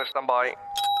 Cámara 1, stand-by.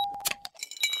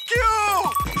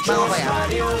 Vamos allá.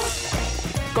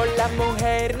 Con la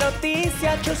mujer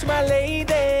noticia, Chusma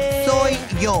Lady. Soy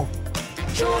yo.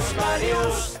 Chusma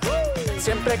News.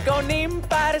 Siempre con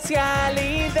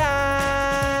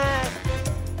imparcialidad.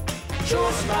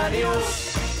 Chusma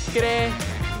News.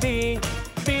 Credibilidad.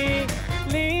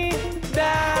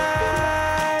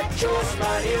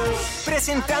 Chusma News.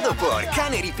 Presentado por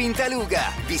Canary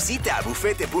Pintaluga. Visita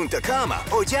bufete.com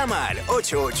o llama al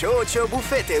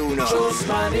 888-BUFETE1.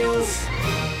 Chusma News.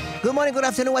 Good morning, good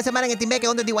afternoon, what's up, en Timbeque,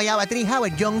 donde de Guayaba, Tree,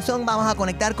 Howard Johnson. Vamos a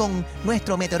conectar con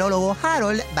nuestro meteorólogo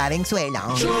Harold Valenzuela.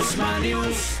 Chusma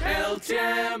News, el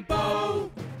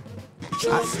tiempo.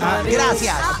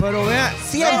 Gracias. Pero vea,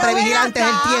 siempre vigilantes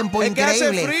del tiempo, es increíble. Que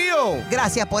hace frío.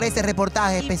 Gracias por ese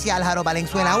reportaje especial, Harold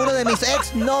Valenzuela. Uno de mis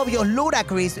exnovios,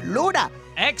 Ludacris.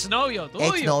 Exnovio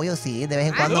tuyo. Exnovio, sí. De vez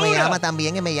en cuando me llama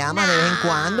también y me llama de vez en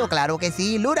cuando. Claro que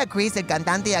sí. Ludacris, el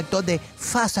cantante y actor de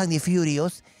Fast and the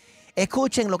Furious.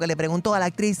 Escuchen lo que le preguntó a la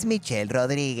actriz Michelle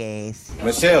Rodríguez.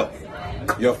 Michelle,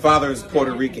 your father is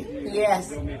Puerto Rican.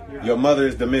 Yes. Your mother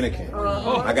is Dominican.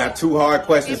 I got 2 hard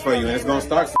questions for you, and it's going to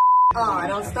start. Oh,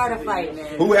 don't start a fight,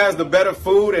 man. Who has the better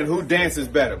food and who dances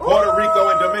better? Puerto Rico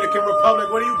and Dominican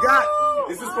Republic, what do you got?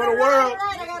 This is for the world.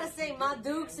 Right, I gotta say, my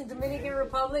Dukes in Dominican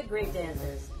Republic, great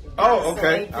dancers. Oh,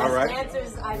 okay. All right. Best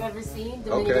dancers I've ever seen,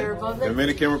 Dominican Republic.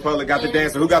 Dominican Republic got the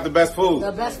dancer. Who got the best food?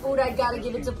 The best food, I gotta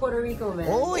give it to Puerto Rico, man.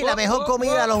 Uy, la mejor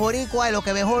comida, los boricuas, y lo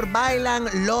que mejor bailan,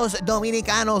 los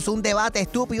dominicanos. Un debate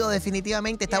estúpido,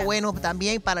 definitivamente está bueno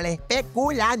también para el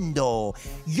especulando.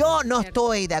 Yo no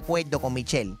estoy de acuerdo con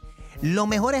Michelle. Los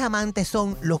mejores amantes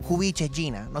son los cubiches,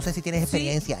 Gina. No sé si tienes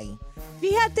experiencia ahí.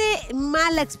 Fíjate,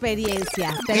 mala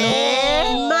experiencia. ¿Qué?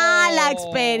 Mala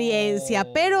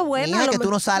experiencia, pero bueno. Mija, que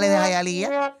tú no sales de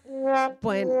Hialeah.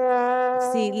 Bueno,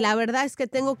 sí, la verdad es que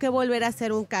tengo que volver a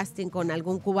hacer un casting con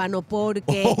algún cubano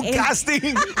porque...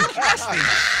 ¿Casting?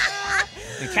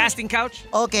 ¿El casting couch?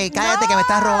 Ok, cállate que me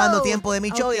estás robando tiempo de mi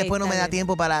show y después no me da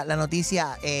tiempo para la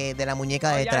noticia de la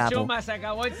muñeca de trapo. Chuma, se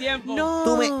acabó el tiempo.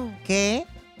 No. ¿Qué?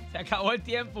 Se acabó el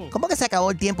tiempo. ¿Cómo que se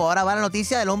acabó el tiempo? Ahora va la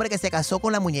noticia del hombre que se casó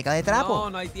con la muñeca de trapo.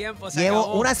 No hay tiempo.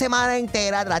 Llevo una semana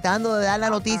entera tratando de dar la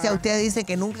noticia. Ustedes dicen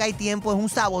que nunca hay tiempo. Es un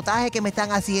sabotaje que me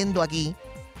están haciendo aquí.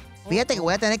 Fíjate que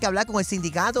voy a tener que hablar con el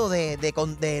sindicato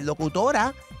de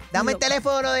locutora. Dame el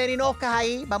teléfono de Ninoscas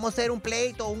ahí. Vamos a hacer un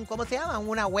pleito, ¿cómo se llama?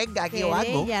 Una huelga aquí o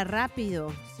algo. Ya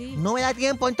rápido. Sí. ¿No me da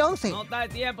tiempo entonces? No da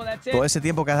tiempo, that's it. Todo ese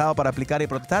tiempo que has dado para explicar y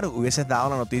protestar, hubieses dado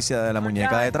la noticia de la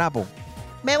muñeca de trapo.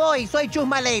 Me voy, soy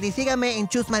Chusma Lady. Síganme en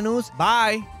Chusma News.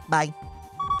 Bye. Bye.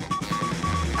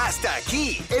 Hasta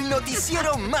aquí, el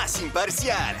noticiero más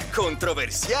imparcial,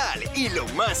 controversial y lo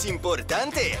más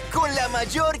importante, con la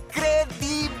mayor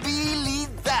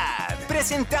credibilidad.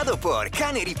 Presentado por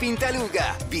Canary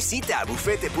Pintaluga. Visita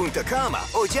bufete.com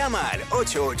o llama al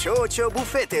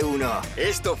 888-BUFETE1.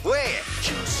 Esto fue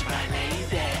Chusma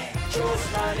Lady.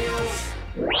 Chusma News.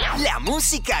 La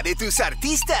música de tus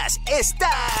artistas está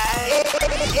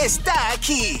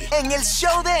aquí en el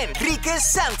show de Enrique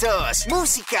Santos.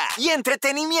 Música y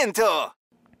entretenimiento.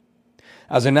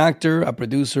 As an actor, a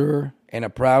producer, and a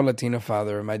proud Latino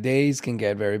father, my days can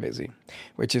get very busy,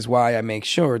 which is why I make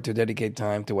sure to dedicate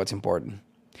time to what's important,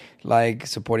 like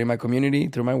supporting my community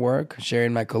through my work,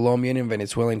 sharing my Colombian and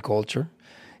Venezuelan culture,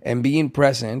 and being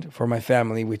present for my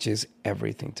family, which is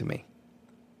everything to me.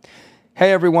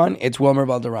 Hey everyone, it's Wilmer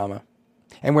Valderrama.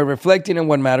 And when reflecting on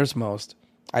what matters most,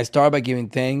 I start by giving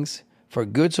thanks for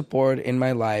good support in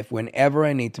my life whenever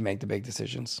I need to make the big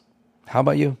decisions. How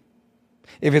about you?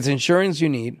 If it's insurance you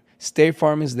need, State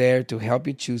Farm is there to help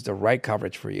you choose the right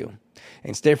coverage for you.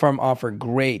 And State Farm offers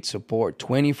great support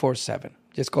 24/7.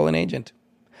 Just call an agent.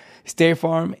 State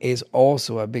Farm is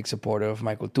also a big supporter of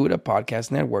My Cultura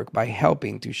podcast network by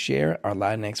helping to share our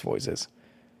Latinx voices.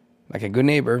 Like a good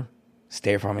neighbor,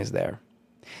 State Farm is there.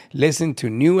 Listen to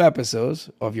new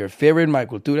episodes of your favorite My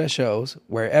Cultura shows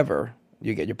wherever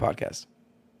you get your podcasts.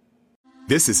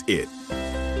 This is it.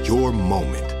 Your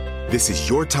moment. This is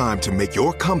your time to make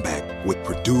your comeback with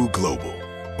Purdue Global.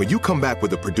 When you come back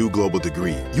with a Purdue Global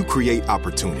degree, you create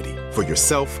opportunity for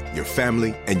yourself, your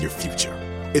family, and your future.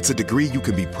 It's a degree you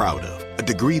can be proud of, a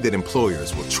degree that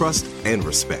employers will trust and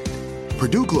respect.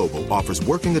 Purdue Global offers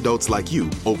working adults like you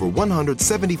over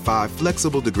 175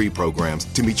 flexible degree programs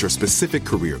to meet your specific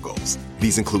career goals.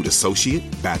 These include associate,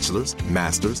 bachelor's,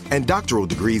 master's, and doctoral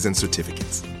degrees and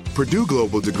certificates. Purdue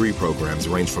Global degree programs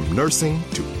range from nursing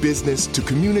to business to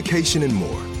communication and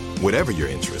more. Whatever your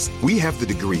interest, we have the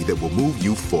degree that will move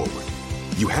you forward.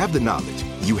 You have the knowledge,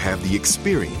 you have the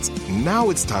experience.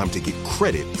 Now it's time to get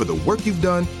credit for the work you've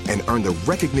done and earn the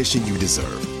recognition you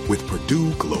deserve with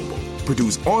Purdue Global,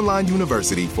 Purdue's online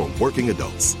university for working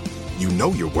adults. You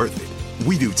know you're worth it.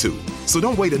 We do too. So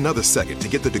don't wait another second to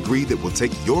get the degree that will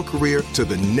take your career to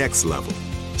the next level.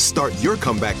 Start your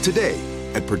comeback today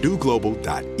at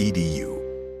purdueglobal.edu.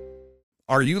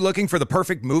 Are you looking for the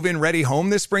perfect move-in ready home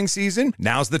this spring season?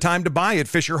 Now's the time to buy at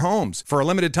Fisher Homes. For a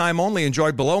limited time only,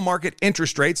 enjoy below-market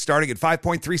interest rates starting at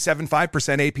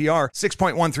 5.375% APR,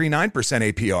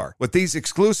 6.139% APR. With these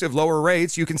exclusive lower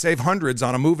rates, you can save hundreds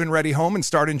on a move-in ready home and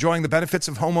start enjoying the benefits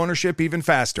of homeownership even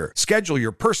faster. Schedule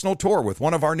your personal tour with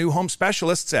one of our new home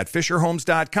specialists at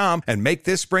FisherHomes.com and make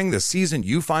this spring the season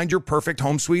you find your perfect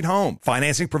home sweet home.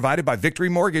 Financing provided by Victory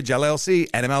Mortgage, LLC,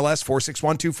 NMLS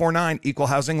 461249, Equal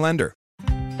Housing Lender.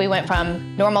 We went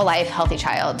from normal life, healthy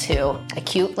child to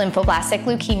acute lymphoblastic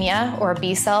leukemia or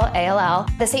B-cell ALL.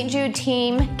 The St. Jude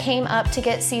team came up to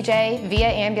get CJ via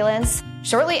ambulance.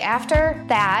 Shortly after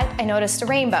that, I noticed a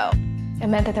rainbow. It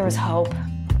meant that there was hope.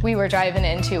 We were driving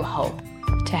into hope.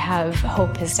 To have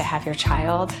hope is to have your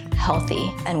child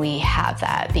healthy, and we have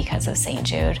that because of St.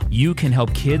 Jude. You can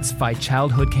help kids fight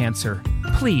childhood cancer.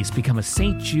 Please become a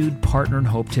St. Jude Partner in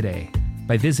Hope today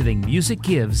by visiting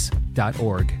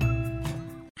musicgives.org.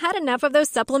 Had enough of those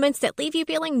supplements that leave you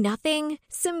feeling nothing?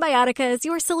 Symbiotica is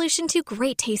your solution to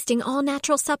great tasting all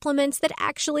natural supplements that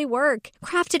actually work.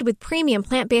 Crafted with premium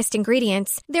plant-based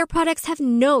ingredients, their products have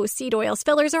no seed oils,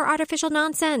 fillers, or artificial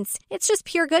nonsense. It's just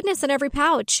pure goodness in every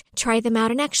pouch. Try them out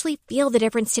and actually feel the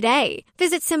difference today.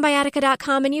 Visit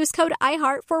Symbiotica.com and use code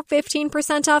IHEART for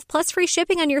 15% off plus free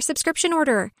shipping on your subscription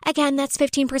order. Again, that's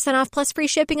 15% off plus free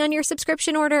shipping on your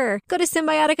subscription order. Go to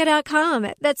Symbiotica.com.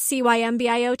 That's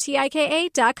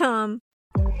CYMBIOTIKA.com.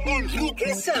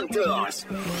 Enrique Santos.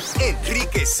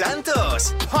 Enrique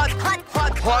Santos. Hot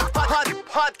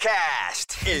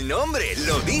Podcast. El nombre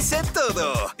lo dice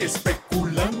todo.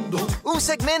 Especulando. Un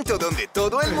segmento donde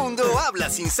todo el mundo habla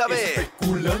sin saber.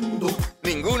 Especulando.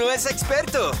 Ninguno es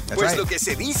experto, pues lo que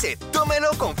se dice, tómelo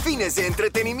con fines de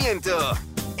entretenimiento.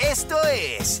 Esto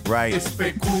es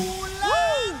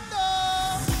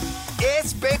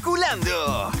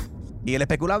Especulando. Y el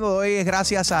especulando de hoy es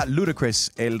gracias a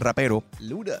Ludacris, el rapero.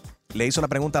 Le hizo la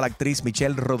pregunta a la actriz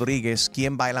Michelle Rodríguez,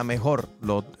 ¿quién baila mejor?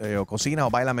 ¿Cocina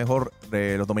o baila mejor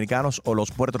los dominicanos o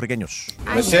los puertorriqueños?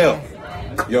 Michelle,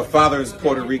 your father is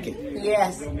Puerto Rican.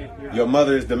 Yes. Your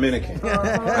mother is Dominican.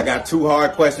 I got two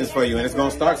hard questions for you, and it's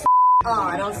going to start.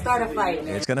 Oh, don't start a fight.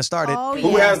 It's going to start it.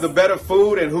 Who has the better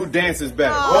food and who dances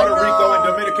better? Puerto Rico and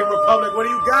Dominican Republic, what do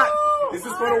you got? This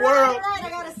is for the world. I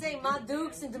gotta say, my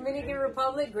Dukes in Dominican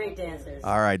Republic, great dancers.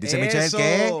 All right, dice Michelle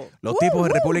que los tipos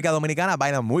en República Dominicana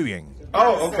bailan muy bien.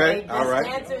 Oh, okay. All right.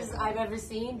 Dancers I've ever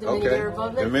seen, Dominican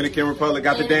Republic. Dominican Republic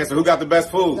got the dancer. Who got the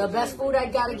best food? The best food, I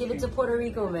gotta give it to Puerto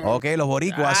Rico, man. Ok, los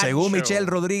boricuas. Según Michelle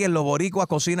Rodríguez, los boricuas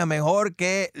cocinan mejor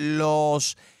que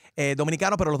los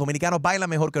dominicanos, pero los dominicanos bailan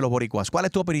mejor que los boricuas. ¿Cuál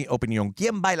es tu opinión?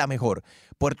 ¿Quién baila mejor?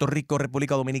 ¿Puerto Rico,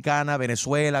 República Dominicana,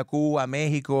 Venezuela, Cuba,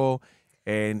 México?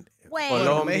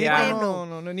 Colombia.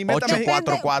 No, ni meta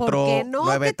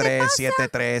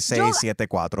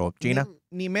 844-9373674. China.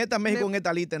 Ni meta México en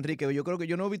esta lista, Enrique. Yo creo que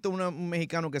yo no he visto un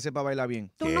mexicano que sepa bailar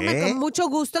bien. Tú no me con mucho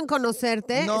gusto en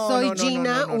conocerte. Soy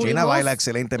Gina. Gina baila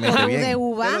excelentemente bien. De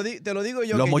uva. Te lo digo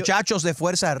yo. Los muchachos de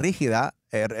Fuerza Rígida.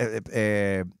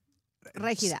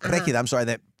 Rígida. I'm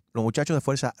sorry. Los muchachos de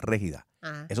Fuerza Rígida.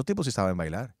 Esos tipos sí saben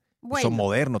bailar. Son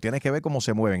modernos. Tienes que ver cómo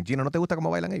se mueven. Gina, ¿no te gusta cómo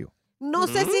bailan ellos? No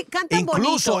sé si cantan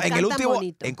Incluso bonito. en el cantan último,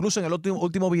 bonito. incluso en el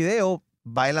último video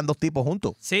bailan dos tipos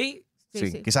juntos. Sí.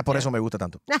 Sí. Quizás por eso me gusta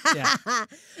tanto.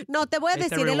 No, te voy a Este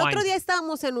decir, el otro rewind. día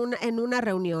estábamos en una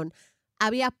reunión,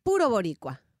 había puro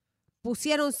boricua,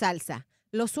 pusieron salsa.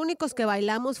 Los únicos que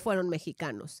bailamos fueron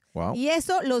mexicanos. Wow. Y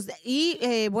eso,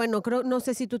 bueno, creo, no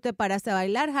sé si tú te paraste a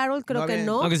bailar, Harold, creo que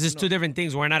no. No, because it's two different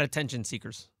things. We're not attention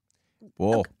seekers.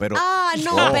 Oh, pero.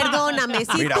 No, perdóname.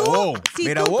 Si Mira, tú, wow, si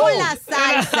mira, tú wow. con la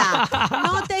salsa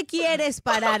no te quieres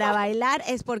parar a bailar,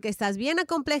 es porque estás bien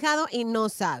acomplejado y no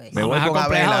sabes. Me voy con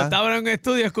Abela. Estaba en un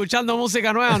estudio escuchando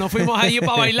música nueva. No fuimos allí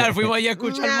para bailar, fuimos allí a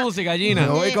escuchar música, Gina. Me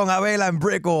voy con Abela en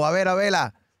Brico. A ver,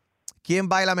 Abela, ¿quién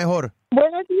baila mejor?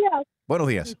 Buenos días. Buenos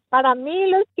días. Para mí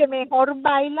los que mejor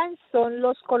bailan son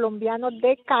los colombianos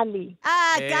de Cali.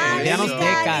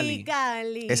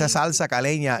 Cali. Esa salsa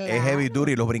caleña es heavy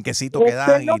duty, los brinquecitos que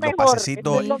dan y los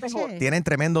pasecitos. Tienen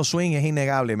tremendo swing, es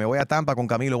innegable. Me voy a Tampa con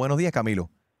Camilo. Buenos días, Camilo.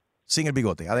 Sin el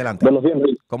bigote, adelante. Buenos días,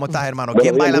 Enrique. ¿Cómo estás, hermano? Buenos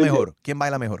 ¿Quién días, baila Enrique. mejor? ¿Quién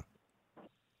baila mejor?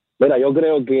 Mira, yo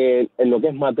creo que en lo que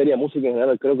es materia de música en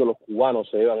general, creo que los cubanos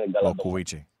se llevan el galardón. Los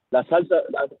cubiches. La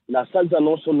salsa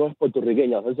no es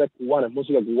puertorriqueña, la salsa es cubana, es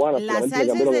música cubana. La solamente le salsa es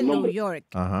cambiaron de el New nombre. York.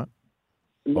 Ajá.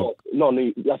 No,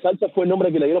 la salsa fue el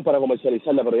nombre que le dieron para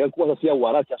comercializarla, pero ya en Cuba se hacía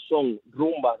guaracha, son,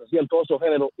 rumbas, se hacían todos esos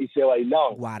géneros y se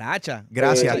bailaban. Guaracha.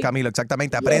 Gracias, Camilo.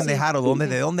 Exactamente. Aprende, Harold,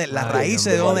 de dónde, las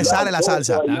raíces de dónde sale la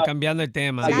salsa. Están cambiando el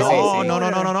tema.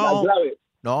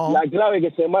 No. La clave que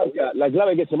se marca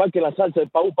en la salsa es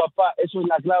pa' un papá, eso es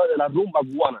la clave de la rumba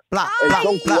cubana. El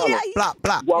son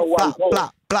cubano. Guaguancó,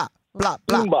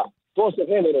 tumba, todos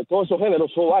esos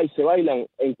géneros se bailan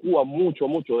en Cuba mucho,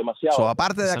 demasiado. So,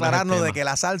 aparte de aclararnos de que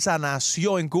la salsa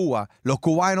nació en Cuba, ¿los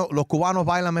cubanos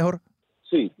bailan mejor?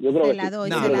 Sí, yo creo Se que la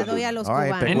doy, sí. se la doy a los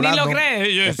cubanos. Él ni lo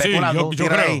cree. Especulando. Yo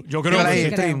Tírala creo. ahí. Yo creo Tírala que ahí,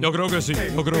 sí. stream. Yo creo que sí.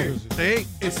 Yo creo que sí.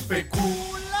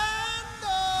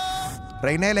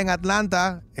 Reinel en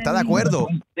Atlanta, ¿está de acuerdo?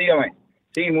 Dígame.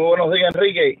 Sí, muy buenos días,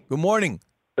 Enrique. Good morning.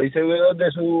 Soy seguidor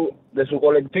de su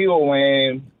colectivo.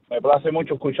 Me place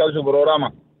mucho escuchar su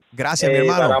programa. Gracias, mi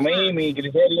hermano. Para mí, mi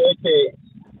criterio es que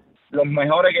los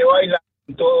mejores que bailan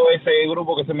en todo ese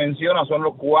grupo que se menciona son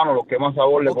los cubanos, los que más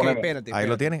sabor le ponemos. Ahí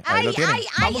lo tiene, ahí lo tiene.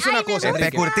 Vamos a una cosa,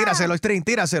 Enrique. Tíraselo, stream,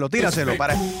 tíraselo.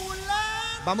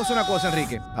 Vamos a una cosa,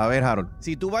 Enrique. A ver, Harold.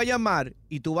 Si tú vas a llamar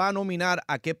y tú vas a nominar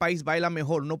a qué país baila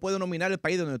mejor, no puedes nominar el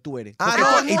país donde tú eres.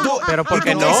 ¿Y tú? Pero ¿por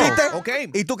qué ¿Y tú no? qué hiciste? Okay.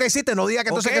 ¿Y tú qué hiciste? No digas que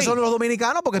entonces Ok. que son los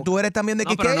dominicanos porque tú eres también de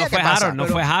No, pero Quiqueya. no fue ¿Qué pasa? Harold, no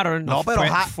fue Harold. No, pero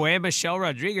fue Michelle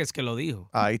Rodríguez que lo dijo.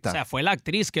 Ahí está. O sea, fue la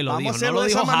actriz que lo Vamos a dijo, no hacerlo lo de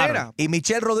dijo esa manera. Harold. Y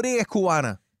Michelle Rodríguez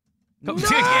cubana. ¿Qué es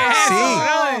eso,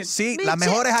 brother? Sí, las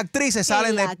mejores actrices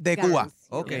salen de Cuba.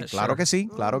 Ok. Claro que sí,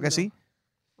 claro que sí.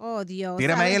 Oh, Dios.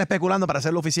 Tírame ahí el especulando para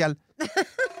hacerlo oficial.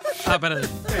 Espérate.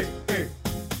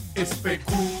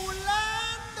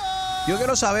 Yo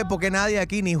quiero saber por qué nadie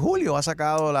aquí, ni Julio, ha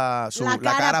sacado la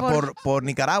cara cara por- por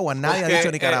Nicaragua. Nadie Porque, ha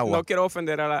dicho Nicaragua. no quiero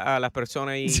ofender a las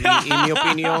personas y mi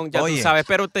opinión, ya Oye. tú sabes,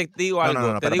 pero te digo algo.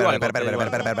 No, te digo algo.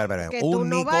 espera. Que tú Un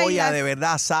no Nicoya bailas. de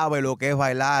verdad sabe lo que es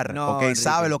bailar, No, ¿ok? Enrique.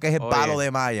 Sabe lo que es el Oye. palo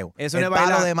de mayo. Eso el no es palo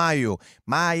bailar. de mayo.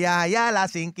 Maya ya la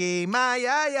sinki,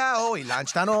 maya ya hoy.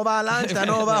 Lancha nova,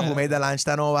 Jumeda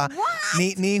lancha nova.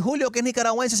 Ni Julio, que es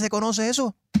nicaragüense, se conoce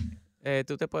eso.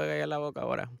 Tú te puedes callar la boca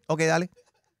ahora. Ok, dale.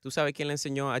 ¿Tú sabes quién le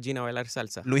enseñó a Gina a bailar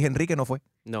salsa? Luis Enrique no fue.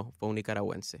 No, fue un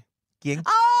nicaragüense. ¿Quién?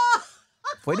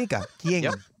 ¿Fue Nica? ¿Quién?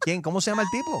 Yep. ¿Quién? ¿Cómo se llama el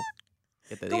tipo?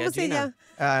 Que te ¿Cómo diga se Gina.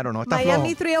 llama? I don't know, está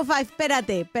Miami flojo. 305.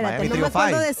 Espérate. Miami No me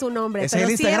acuerdo 305. de su nombre. Ese es pero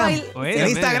el sí he Instagram. bail- Oye, El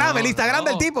Instagram, no, el Instagram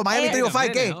del tipo. Miami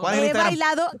 305, ¿qué? ¿Cuál es el He Instagram?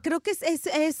 bailado, creo que es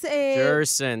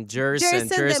Jerson.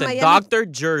 Jerson de Miami. Dr.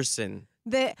 Jerson.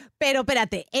 Pero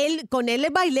espérate, con él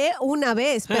le bailé una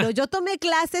vez, pero yo tomé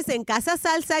clases en Casa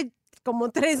Salsa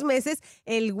como 3 meses.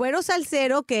 El güero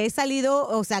salsero que he salido,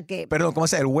 o sea que... Perdón, ¿cómo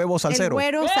se llama? El huevo El salsero.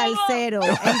 güero salsero.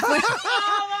 Él fue-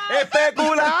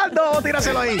 Especulando,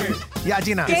 tíraselo ahí. Ya,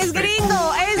 Gina. que es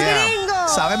gringo, es Yeah. gringo.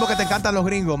 Sabemos que te encantan los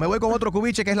gringos. Me voy con otro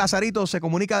cubiche que es Lazarito. Se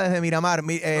comunica desde Miramar.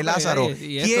 Lázaro.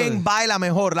 ¿y esto ¿Quién es? baila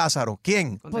mejor, Lázaro?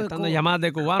 ¿Quién? Contestando llamadas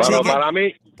de cubanos. Sí, Pero que- para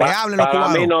mí, que hablen los para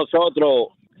mí cubanos.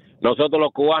 nosotros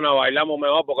los cubanos bailamos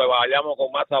mejor porque bailamos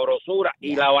con más sabrosura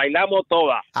y la bailamos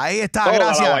toda. Ahí está, Toda la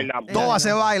gracias. bailamos. Toda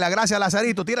se baila. Gracias,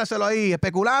 Lazarito. Tíraselo ahí.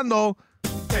 Especulando.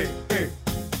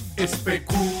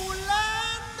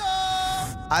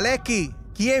 Aleski,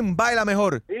 ¿quién baila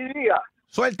mejor? Y diga,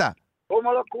 Suelta.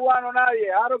 como los cubanos nadie,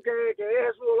 claro que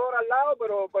deje su dolor al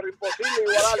lado, pero imposible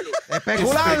igualarlo.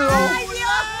 Especulando.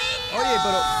 Oye,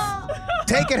 pero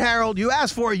take it, Harold. You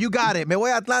asked for it. You got it. Me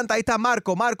voy a Atlanta. Ahí está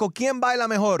Marco. Marco, ¿quién baila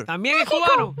mejor? También es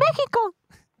cubano. México.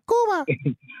 Cuba.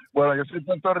 Bueno, yo soy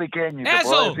puertorriqueño y te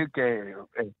puedo decir que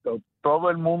todo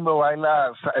el mundo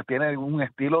baila, tiene un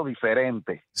estilo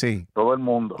diferente. Sí. Todo el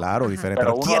mundo. Claro, diferente.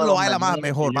 Pero Pero ¿quién lo baila más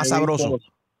mejor, más sabroso?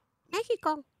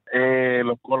 México.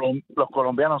 Los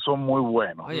colombianos son muy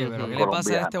buenos. Oye, pero ¿qué le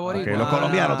pasa a este boricua? Los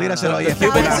colombianos, tíraselo ahí.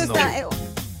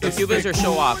 Los Cubans are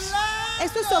show-offs.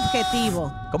 Esto es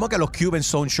objetivo. ¿Cómo que los Cubans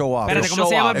son show-off? Espérate, ¿cómo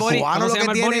se llama el cubano ¿Cómo lo se que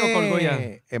llama el tiene bónico colgó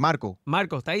ya? Marco.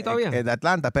 Marco, ¿está ahí todavía? De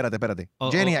Atlanta, espérate.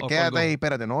 Jenny, quédate colgó. ahí,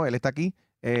 espérate. No, él está aquí.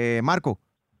 Marco,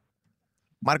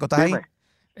 ¿estás ahí?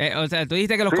 O sea, tú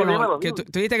dijiste que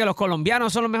tú dijiste que los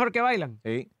colombianos son los mejores que bailan.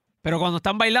 Sí. Pero cuando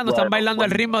están bailando, están bailando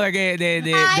al ritmo de qué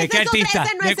artista.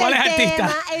 Ese no ¿De es cuál el es artista?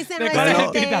 tema, ese no ¿De es cuál es el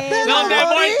artista? tema. ¡Los de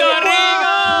Puerto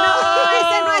Rico! No,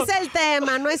 ese no es el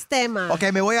tema, no es tema. Ok,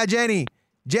 me voy a Jenny.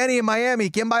 Jenny en Miami,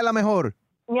 ¿quién baila mejor?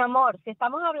 Mi amor, si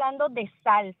estamos hablando de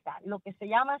salsa, lo que se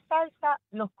llama salsa,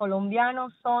 los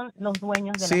colombianos son los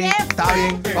dueños de la Sí, salsa. está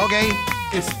bien. Ok.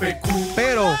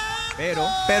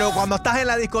 Pero cuando estás en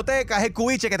la discoteca es el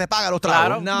cubiche que te paga los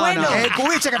tragos. Claro. Bueno. Es el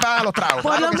cubiche que paga los tragos.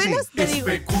 Por claro lo que menos sí. te digo.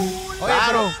 Claro,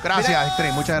 pero gracias, mira-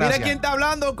 Extreme, muchas gracias. Mira quién está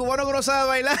hablando, cubano que no sabe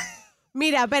bailar.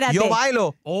 Mira, espérate. Yo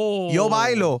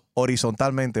bailo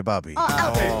horizontalmente, papi.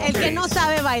 El que no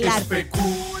sabe bailar.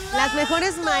 Las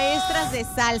mejores maestras de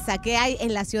salsa que hay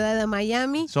en la ciudad de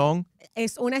Miami Son.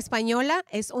 es una española,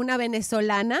 es una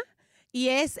venezolana y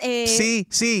es Sí,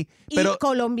 y pero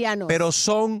colombianos. pero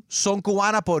son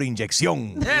cubanas por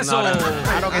inyección. Eso.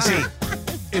 Claro que sí.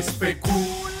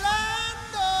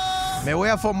 Me voy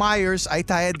a Fort Myers, ahí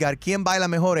está Edgar. ¿Quién baila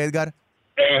mejor, Edgar?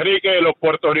 Enrique, los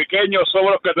puertorriqueños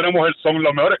somos los que tenemos el son.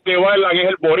 Los mejores que bailan es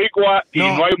el boricua y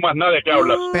no hay más nada de qué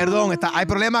hablar. Perdón, hay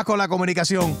problemas con la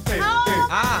comunicación.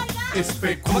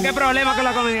 ¿Cómo que problema con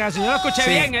la comunicación? Yo lo escuché Sí.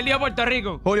 bien, él dijo Puerto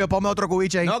Rico. Julio, ponme otro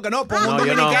cubiche ahí. No, que no, pon No, un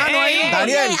yo no. dominicano ahí.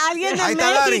 Daniel, alguien de ahí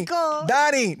está México.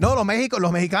 Dani. No, los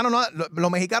mexicanos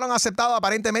los mexicanos han aceptado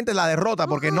aparentemente la derrota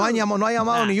porque no ha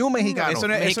llamado ni un mexicano. Eso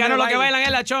no- Los eso mexicanos no lo que baila. bailan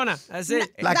es la chona. Así.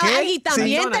 ¿La qué? Y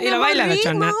también Sí. Y la tenemos bailan la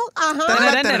ritmo. chona.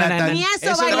 Ajá. Ni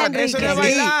eso baila Eso no Enrique. es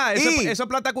bailar, Y- eso es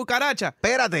plata cucaracha.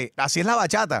 Espérate, así es la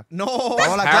bachata. No. Vamos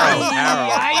a la clave.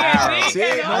 Ay, Enrique,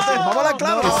 Sí, no. vamos a la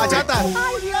clave, la bachata.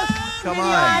 Ay, Dios. Come Me on.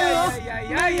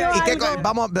 dio algo. ¿Y qué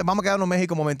vamos a quedarnos en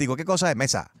México un momentico. ¿Qué cosa es?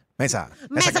 Mesa. Mesa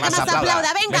que más aplauda.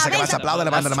 Venga, Mesa que más venga. aplauda, le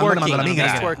manda la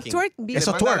migra. Twerk.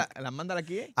 Eso es twerk. ¿La manda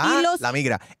aquí? Ah, la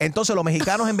migra. Entonces los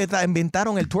mexicanos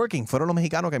inventaron el twerking. Fueron los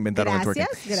mexicanos que inventaron el twerking.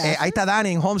 Gracias. Ahí está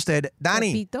Dani en Homestead.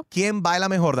 Dani, ¿quién baila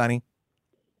mejor, Dani?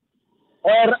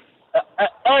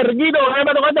 Erguido,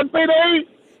 déjame tocarte el pito ahí.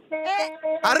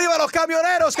 Arriba los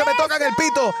camioneros que me tocan el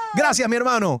pito. Gracias, mi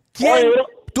hermano. ¿Quién? Oye, bro.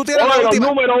 Tú tienes la Oye, última.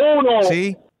 los número uno.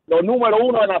 Sí. Los número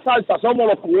uno en la salsa somos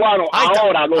los cubanos. Ahí está.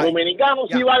 Ahora, los Ahí. dominicanos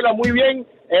sí bailan muy bien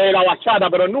la bachata,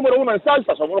 pero el número uno en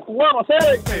salsa somos los cubanos.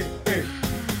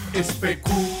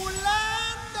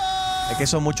 Es que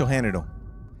son muchos géneros.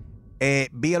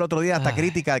 Vi el otro día hasta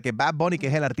crítica de que Bad Bunny, que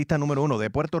es el artista número uno de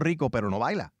Puerto Rico, pero no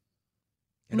baila.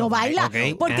 No baila. Ok.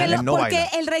 Porque, Él no porque baila.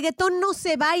 el reggaetón no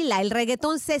se baila, el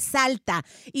reggaetón se salta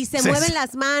y se Sí, mueven sí.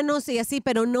 las manos y así,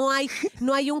 pero no hay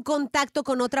un contacto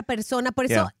con otra persona. Por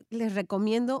eso les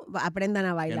recomiendo aprendan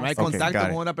a bailar. no hay Ok, contacto got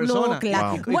it. con una persona. No, claro.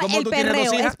 Wow. ¿Y Bueno, cómo el tú tienes perreo.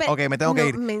 dos hijas? Ok, me tengo que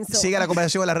ir. menso. Sigue la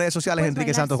conversación en las redes sociales. Enrique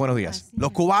bailar Santos, buenos días.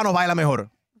 Los cubanos bailan mejor.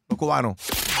 Los cubanos.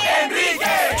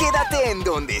 Quédate en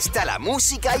donde está la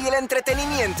música y el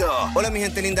entretenimiento. Hola mi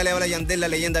gente linda, le habla Yandel, la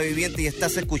leyenda viviente, y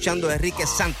estás escuchando a Enrique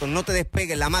Santos. No te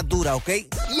despegues, la más dura, ¿ok?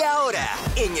 Y ahora,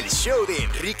 en el show de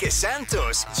Enrique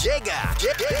Santos, llega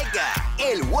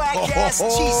el Wacas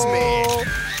Chisme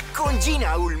con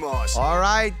Gina Ulmos. All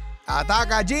right.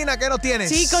 Ataca, Gina, ¿qué nos tienes?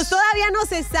 Chicos, todavía no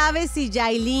se sabe si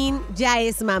Yailin ya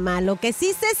es mamá. Lo que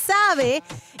sí se sabe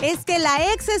es que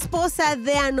la ex esposa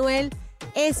de Anuel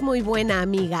es muy buena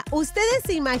amiga. Ustedes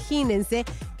imagínense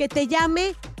que te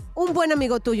llame un buen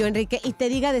amigo tuyo, Enrique, y te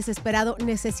diga desesperado,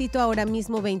 necesito ahora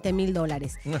mismo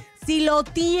 $20,000. Si lo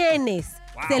tienes,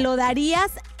 ¿se lo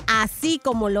darías así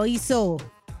como lo hizo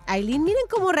Yailin? Miren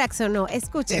cómo reaccionó.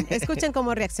 Escuchen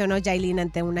cómo reaccionó Yailin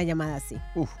ante una llamada así.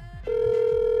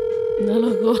 No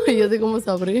lo cojo, yo soy como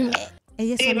Sabrina.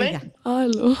 Ella es su amiga.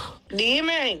 Aló.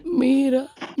 Dime. Mira,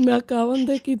 me acaban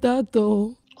de quitar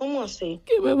todo. ¿Cómo así?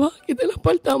 Que me van a quitar el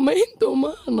apartamento,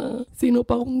 mana. Si no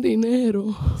pago un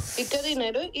dinero. ¿Y qué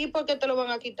dinero? ¿Y por qué te lo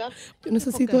van a quitar? Yo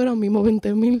necesito ahora mismo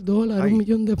 $20,000,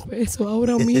 $1,000,000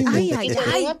 ahora mismo. ¿Y te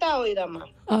dan hasta hoy, dama?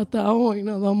 Hasta hoy,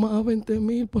 nada más,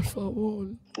 20,000, por favor.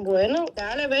 Bueno,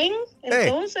 dale, ven.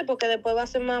 Entonces, porque después va a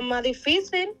ser más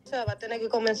difícil. O sea, va a tener que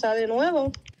comenzar de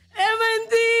nuevo. ¡Es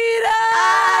mentira!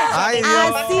 Ay,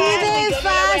 Así de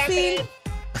fácil.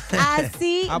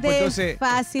 Así pues de entonces-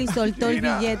 fácil soltó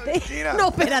Gina, el billete. Gina. No,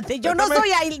 espérate, yo no soy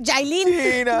Yailin.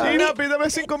 Gina, pídame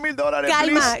 $5,000.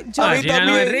 Calma, please. yo- A mí Gina, no,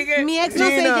 también. Enrique. Mi ex no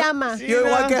se Gina, llama. Yo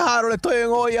igual que Harold, estoy en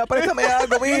olla. Préstame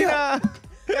algo, mija.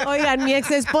 Oigan, mi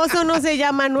ex esposo no se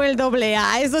llama Manuel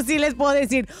AA, eso sí les puedo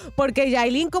decir, porque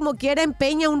Yailin como quiera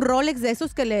empeña un Rolex de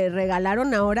esos que le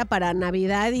regalaron ahora para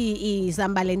Navidad y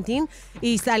San Valentín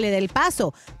y sale del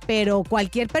paso, pero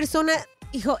cualquier persona,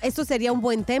 hijo, eso sería un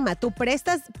buen tema, tú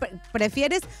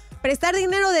prefieres prestar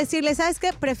dinero o decirle, ¿sabes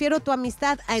qué? Prefiero tu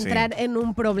amistad a entrar en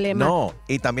un problema. No,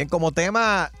 y también como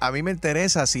tema, a mí me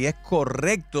interesa si es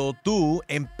correcto tú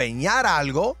empeñar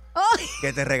algo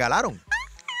que te regalaron.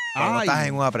 Cuando estás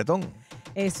en un apretón.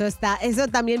 Eso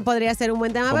también podría ser un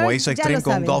buen tema. Como pero hizo ya Extreme lo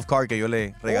con un saben. golf cart que yo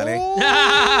le regalé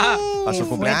para su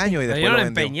cumpleaños y Pero después yo lo lo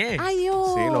vendió. empeñé. Ay, Dios.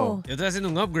 Sí, Yo estoy haciendo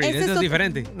un upgrade. Ese Esto es es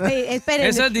diferente. Sí, esperen.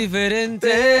 Eso es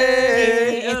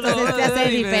diferente. Esto se hace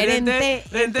diferente.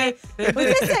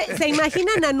 ¿Ustedes se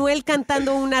imaginan a Anuel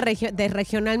cantando una de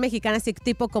regional mexicana así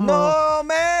tipo como... No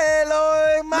me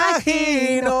lo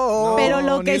imagino. Pero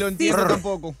lo ni que lo sí... entiendo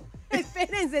tampoco.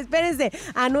 Espérense.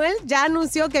 Anuel ya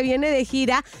anunció que viene de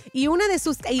gira y una de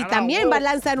sus y también va a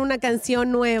lanzar una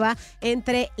canción nueva.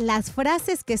 Entre las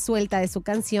frases que suelta de su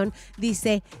canción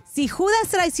dice: si Judas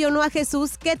traicionó a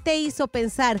Jesús, ¿qué te hizo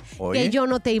pensar que yo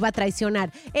no te iba a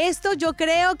traicionar? Esto yo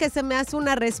creo que se me hace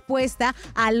una respuesta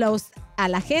a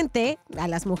la gente, a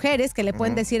las mujeres que le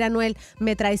pueden decir a Anuel,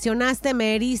 me traicionaste,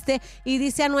 me heriste, y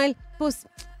dice Anuel, pues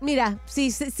mira,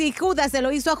 si Judas se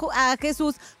lo hizo a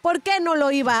Jesús, ¿por qué no lo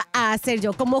iba a hacer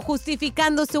yo? Como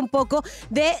justificándose un poco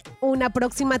de una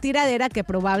próxima tiradera que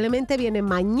probablemente viene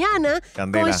mañana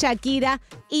Candela. con Shakira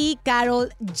y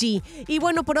Karol G. Y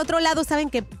bueno, por otro lado,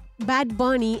 saben que Bad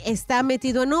Bunny está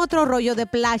metido en otro rollo de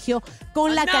plagio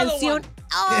con la canción...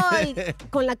 ¡Ay!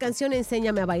 Con la canción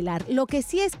Enséñame a Bailar. Lo que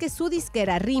sí es que su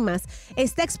disquera Rimas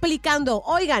está explicando,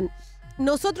 oigan,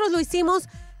 nosotros lo hicimos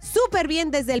súper bien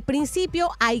desde el principio,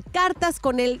 hay cartas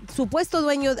con el supuesto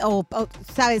dueño,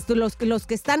 sabes, los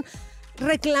que están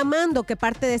reclamando que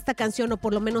parte de esta canción, o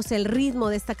por lo menos el ritmo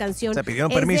de esta canción, Se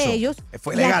pidieron es permiso. de ellos.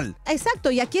 Fue legal. Exacto,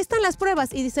 y aquí están las pruebas.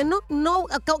 Y dicen, no,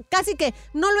 casi que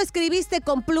no lo escribiste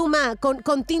con pluma,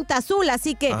 con tinta azul,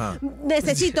 así que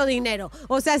necesito dinero.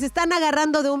 O sea, se están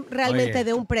agarrando realmente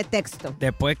de un pretexto.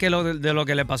 Después de lo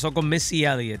que le pasó con Missy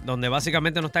Elliott, donde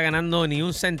básicamente no está ganando ni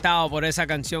un centavo por esa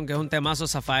canción, que es un temazo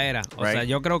zafaera. O sea,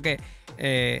 yo creo que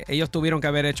ellos tuvieron que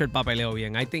haber hecho el papeleo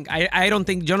bien.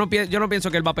 Yo no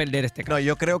pienso que él va a perder este caso. No,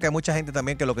 yo creo que hay mucha gente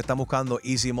también que lo que está buscando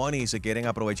easy money y se quieren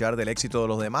aprovechar del éxito de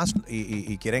los demás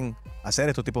y quieren hacer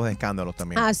estos tipos de escándalos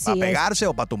también. Así para es. pegarse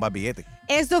o para tumbar billetes.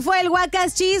 Esto fue el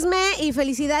Wacas Chisme y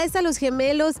felicidades a los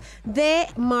gemelos de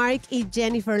Mark y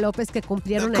Jennifer López que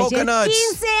cumplieron The ayer Coconuts.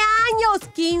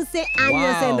 15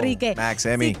 años, Wow. Enrique. Max,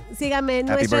 Emmy. Síganme en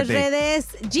Happy nuestras birthday. redes,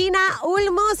 Gina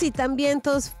Ulmos, y también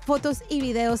todas fotos y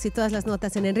videos y todas las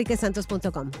notas en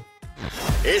enriquesantos.com.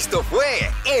 Esto fue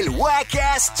el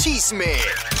Wacas Chisme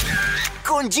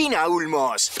con Gina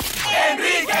Ulmos.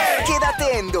 ¡Enrique!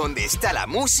 Quédate en donde está la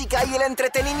música y el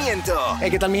entretenimiento.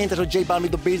 Hey, ¿qué tal mi gente? Soy J Balvin,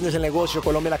 The Business, el negocio,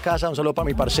 Colombia, la casa. Un saludo para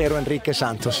mi parcero Enrique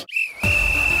Santos.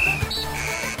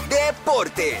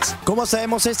 Deportes. Como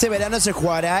sabemos, este verano se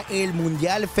jugará el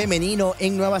Mundial Femenino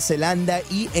en Nueva Zelanda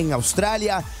y en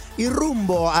Australia. Y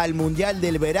rumbo al Mundial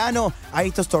del verano hay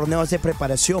estos torneos de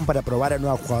preparación para probar a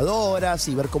nuevas jugadoras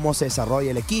y ver cómo se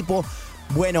desarrolla el equipo.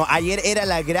 Bueno, ayer era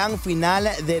la gran final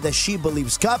de The She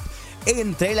Believes Cup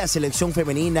entre la selección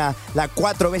femenina, la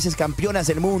 4 veces campeonas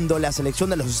del mundo, la selección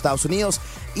de los Estados Unidos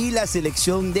y la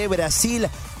selección de Brasil.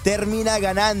 Termina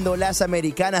ganando las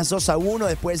americanas 2-1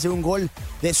 después de un gol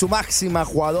de su máxima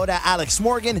jugadora Alex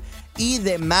Morgan y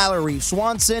de Mallory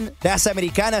Swanson. Las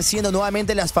americanas, siendo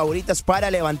nuevamente las favoritas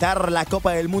para levantar la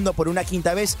Copa del Mundo por una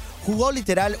quinta vez, jugó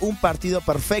literal un partido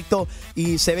perfecto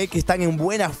y se ve que están en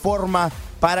buena forma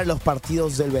para los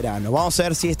partidos del verano. Vamos a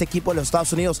ver si este equipo de los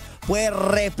Estados Unidos puede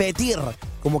repetir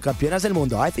como campeonas del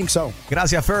mundo. I think so.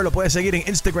 Gracias, Fer. Lo puedes seguir en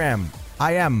Instagram.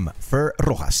 I am Fer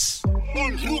Rojas.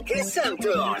 Enrique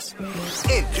Santos.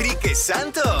 Enrique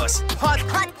Santos.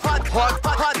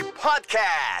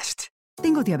 Podcast.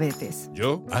 Tengo diabetes.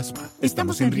 Yo, asma.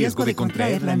 Estamos en riesgo de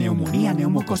contraer la neumonía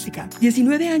neumocócica.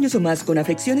 19 años o más con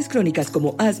afecciones crónicas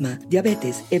como asma,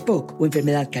 diabetes, EPOC o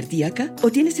enfermedad cardíaca, o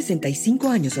tienes 65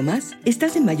 años o más,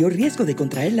 estás en mayor riesgo de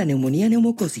contraer la neumonía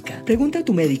neumocócica. Pregunta a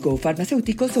tu médico o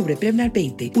farmacéutico sobre Prevnar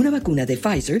 20, una vacuna de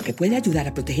Pfizer que puede ayudar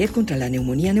a proteger contra la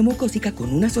neumonía neumocócica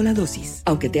con una sola dosis.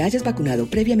 Aunque te hayas vacunado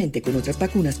previamente con otras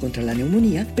vacunas contra la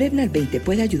neumonía, Prevnar 20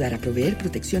 puede ayudar a proveer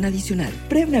protección adicional.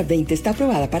 Prevnar 20 está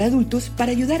aprobada para adultos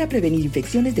para ayudar a prevenir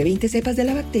infecciones de 20 cepas de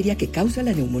la bacteria que causa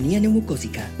la neumonía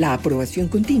neumocócica. La aprobación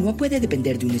continua puede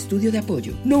depender de un estudio de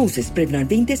apoyo. No uses Prevnar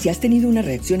 20 si has tenido una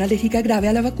reacción alérgica grave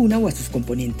a la vacuna o a sus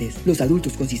componentes. Los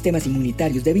adultos con sistemas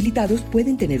inmunitarios debilitados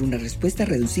pueden tener una respuesta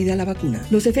reducida a la vacuna.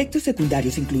 Los efectos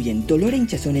secundarios incluyen dolor e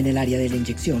hinchazón en el área de la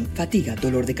inyección, fatiga,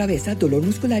 dolor de cabeza, dolor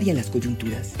muscular y en las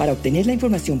coyunturas. Para obtener la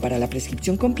información para la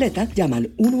prescripción completa, llama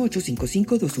al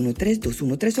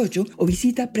 1-855-213-2138 o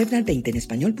visita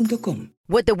Prevnar20enespañol.com.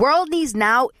 What the world needs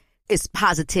now is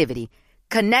positivity.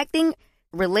 Connecting,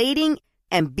 relating,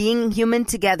 and being human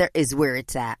together is where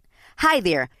it's at. Hi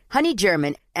there, Honey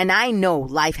German, and I know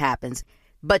life happens,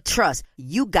 but trust,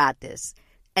 you got this.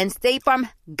 And State Farm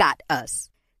got us.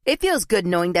 It feels good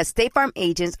knowing that State Farm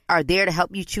agents are there to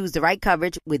help you choose the right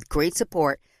coverage with great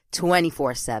support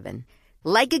 24/7.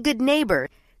 Like a good neighbor,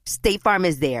 State Farm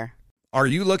is there. Are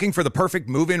you looking for the perfect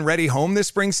move-in ready home this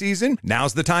spring season?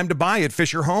 Now's the time to buy at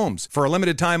Fisher Homes. For a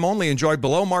limited time only, enjoy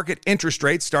below-market interest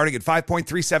rates starting at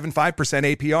 5.375%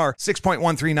 APR,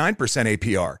 6.139%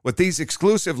 APR. With these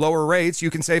exclusive lower rates, you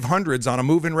can save hundreds on a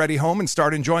move-in ready home and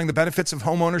start enjoying the benefits of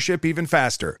home ownership even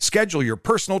faster. Schedule your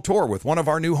personal tour with one of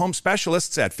our new home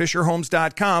specialists at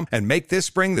FisherHomes.com and make this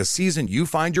spring the season you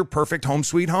find your perfect home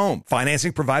sweet home.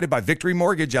 Financing provided by Victory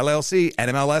Mortgage, LLC,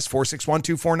 NMLS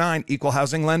 461249, Equal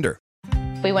Housing Lender.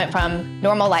 We went from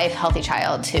normal life, healthy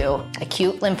child to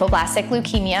acute lymphoblastic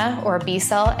leukemia or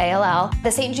B-cell ALL.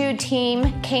 The St. Jude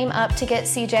team came up to get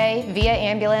CJ via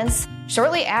ambulance.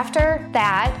 Shortly after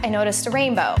that, I noticed a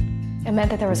rainbow. It meant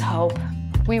that there was hope.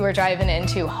 We were driving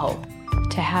into hope.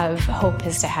 To have hope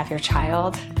is to have your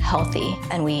child healthy,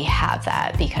 and we have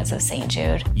that because of St.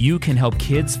 Jude. You can help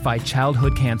kids fight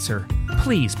childhood cancer.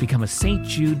 Please become a St.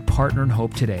 Jude Partner in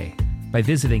Hope today by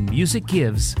visiting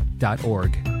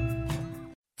musicgives.org.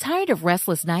 Tired of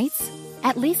restless nights?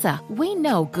 At Leesa, we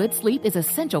know good sleep is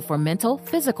essential for mental,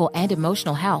 physical, and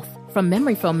emotional health. From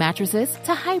memory foam mattresses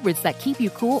to hybrids that keep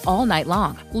you cool all night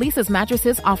long, Leesa's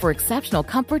mattresses offer exceptional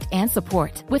comfort and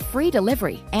support with free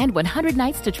delivery and 100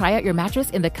 nights to try out your mattress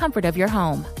in the comfort of your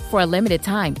home. For a limited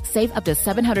time, save up to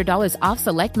 $700 off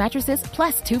select mattresses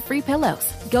plus 2 free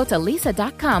pillows. Go to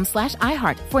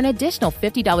leesa.com/iHeart for an additional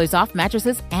 $50 off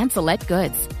mattresses and select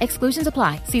goods. Exclusions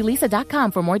apply. See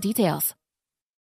leesa.com for more details.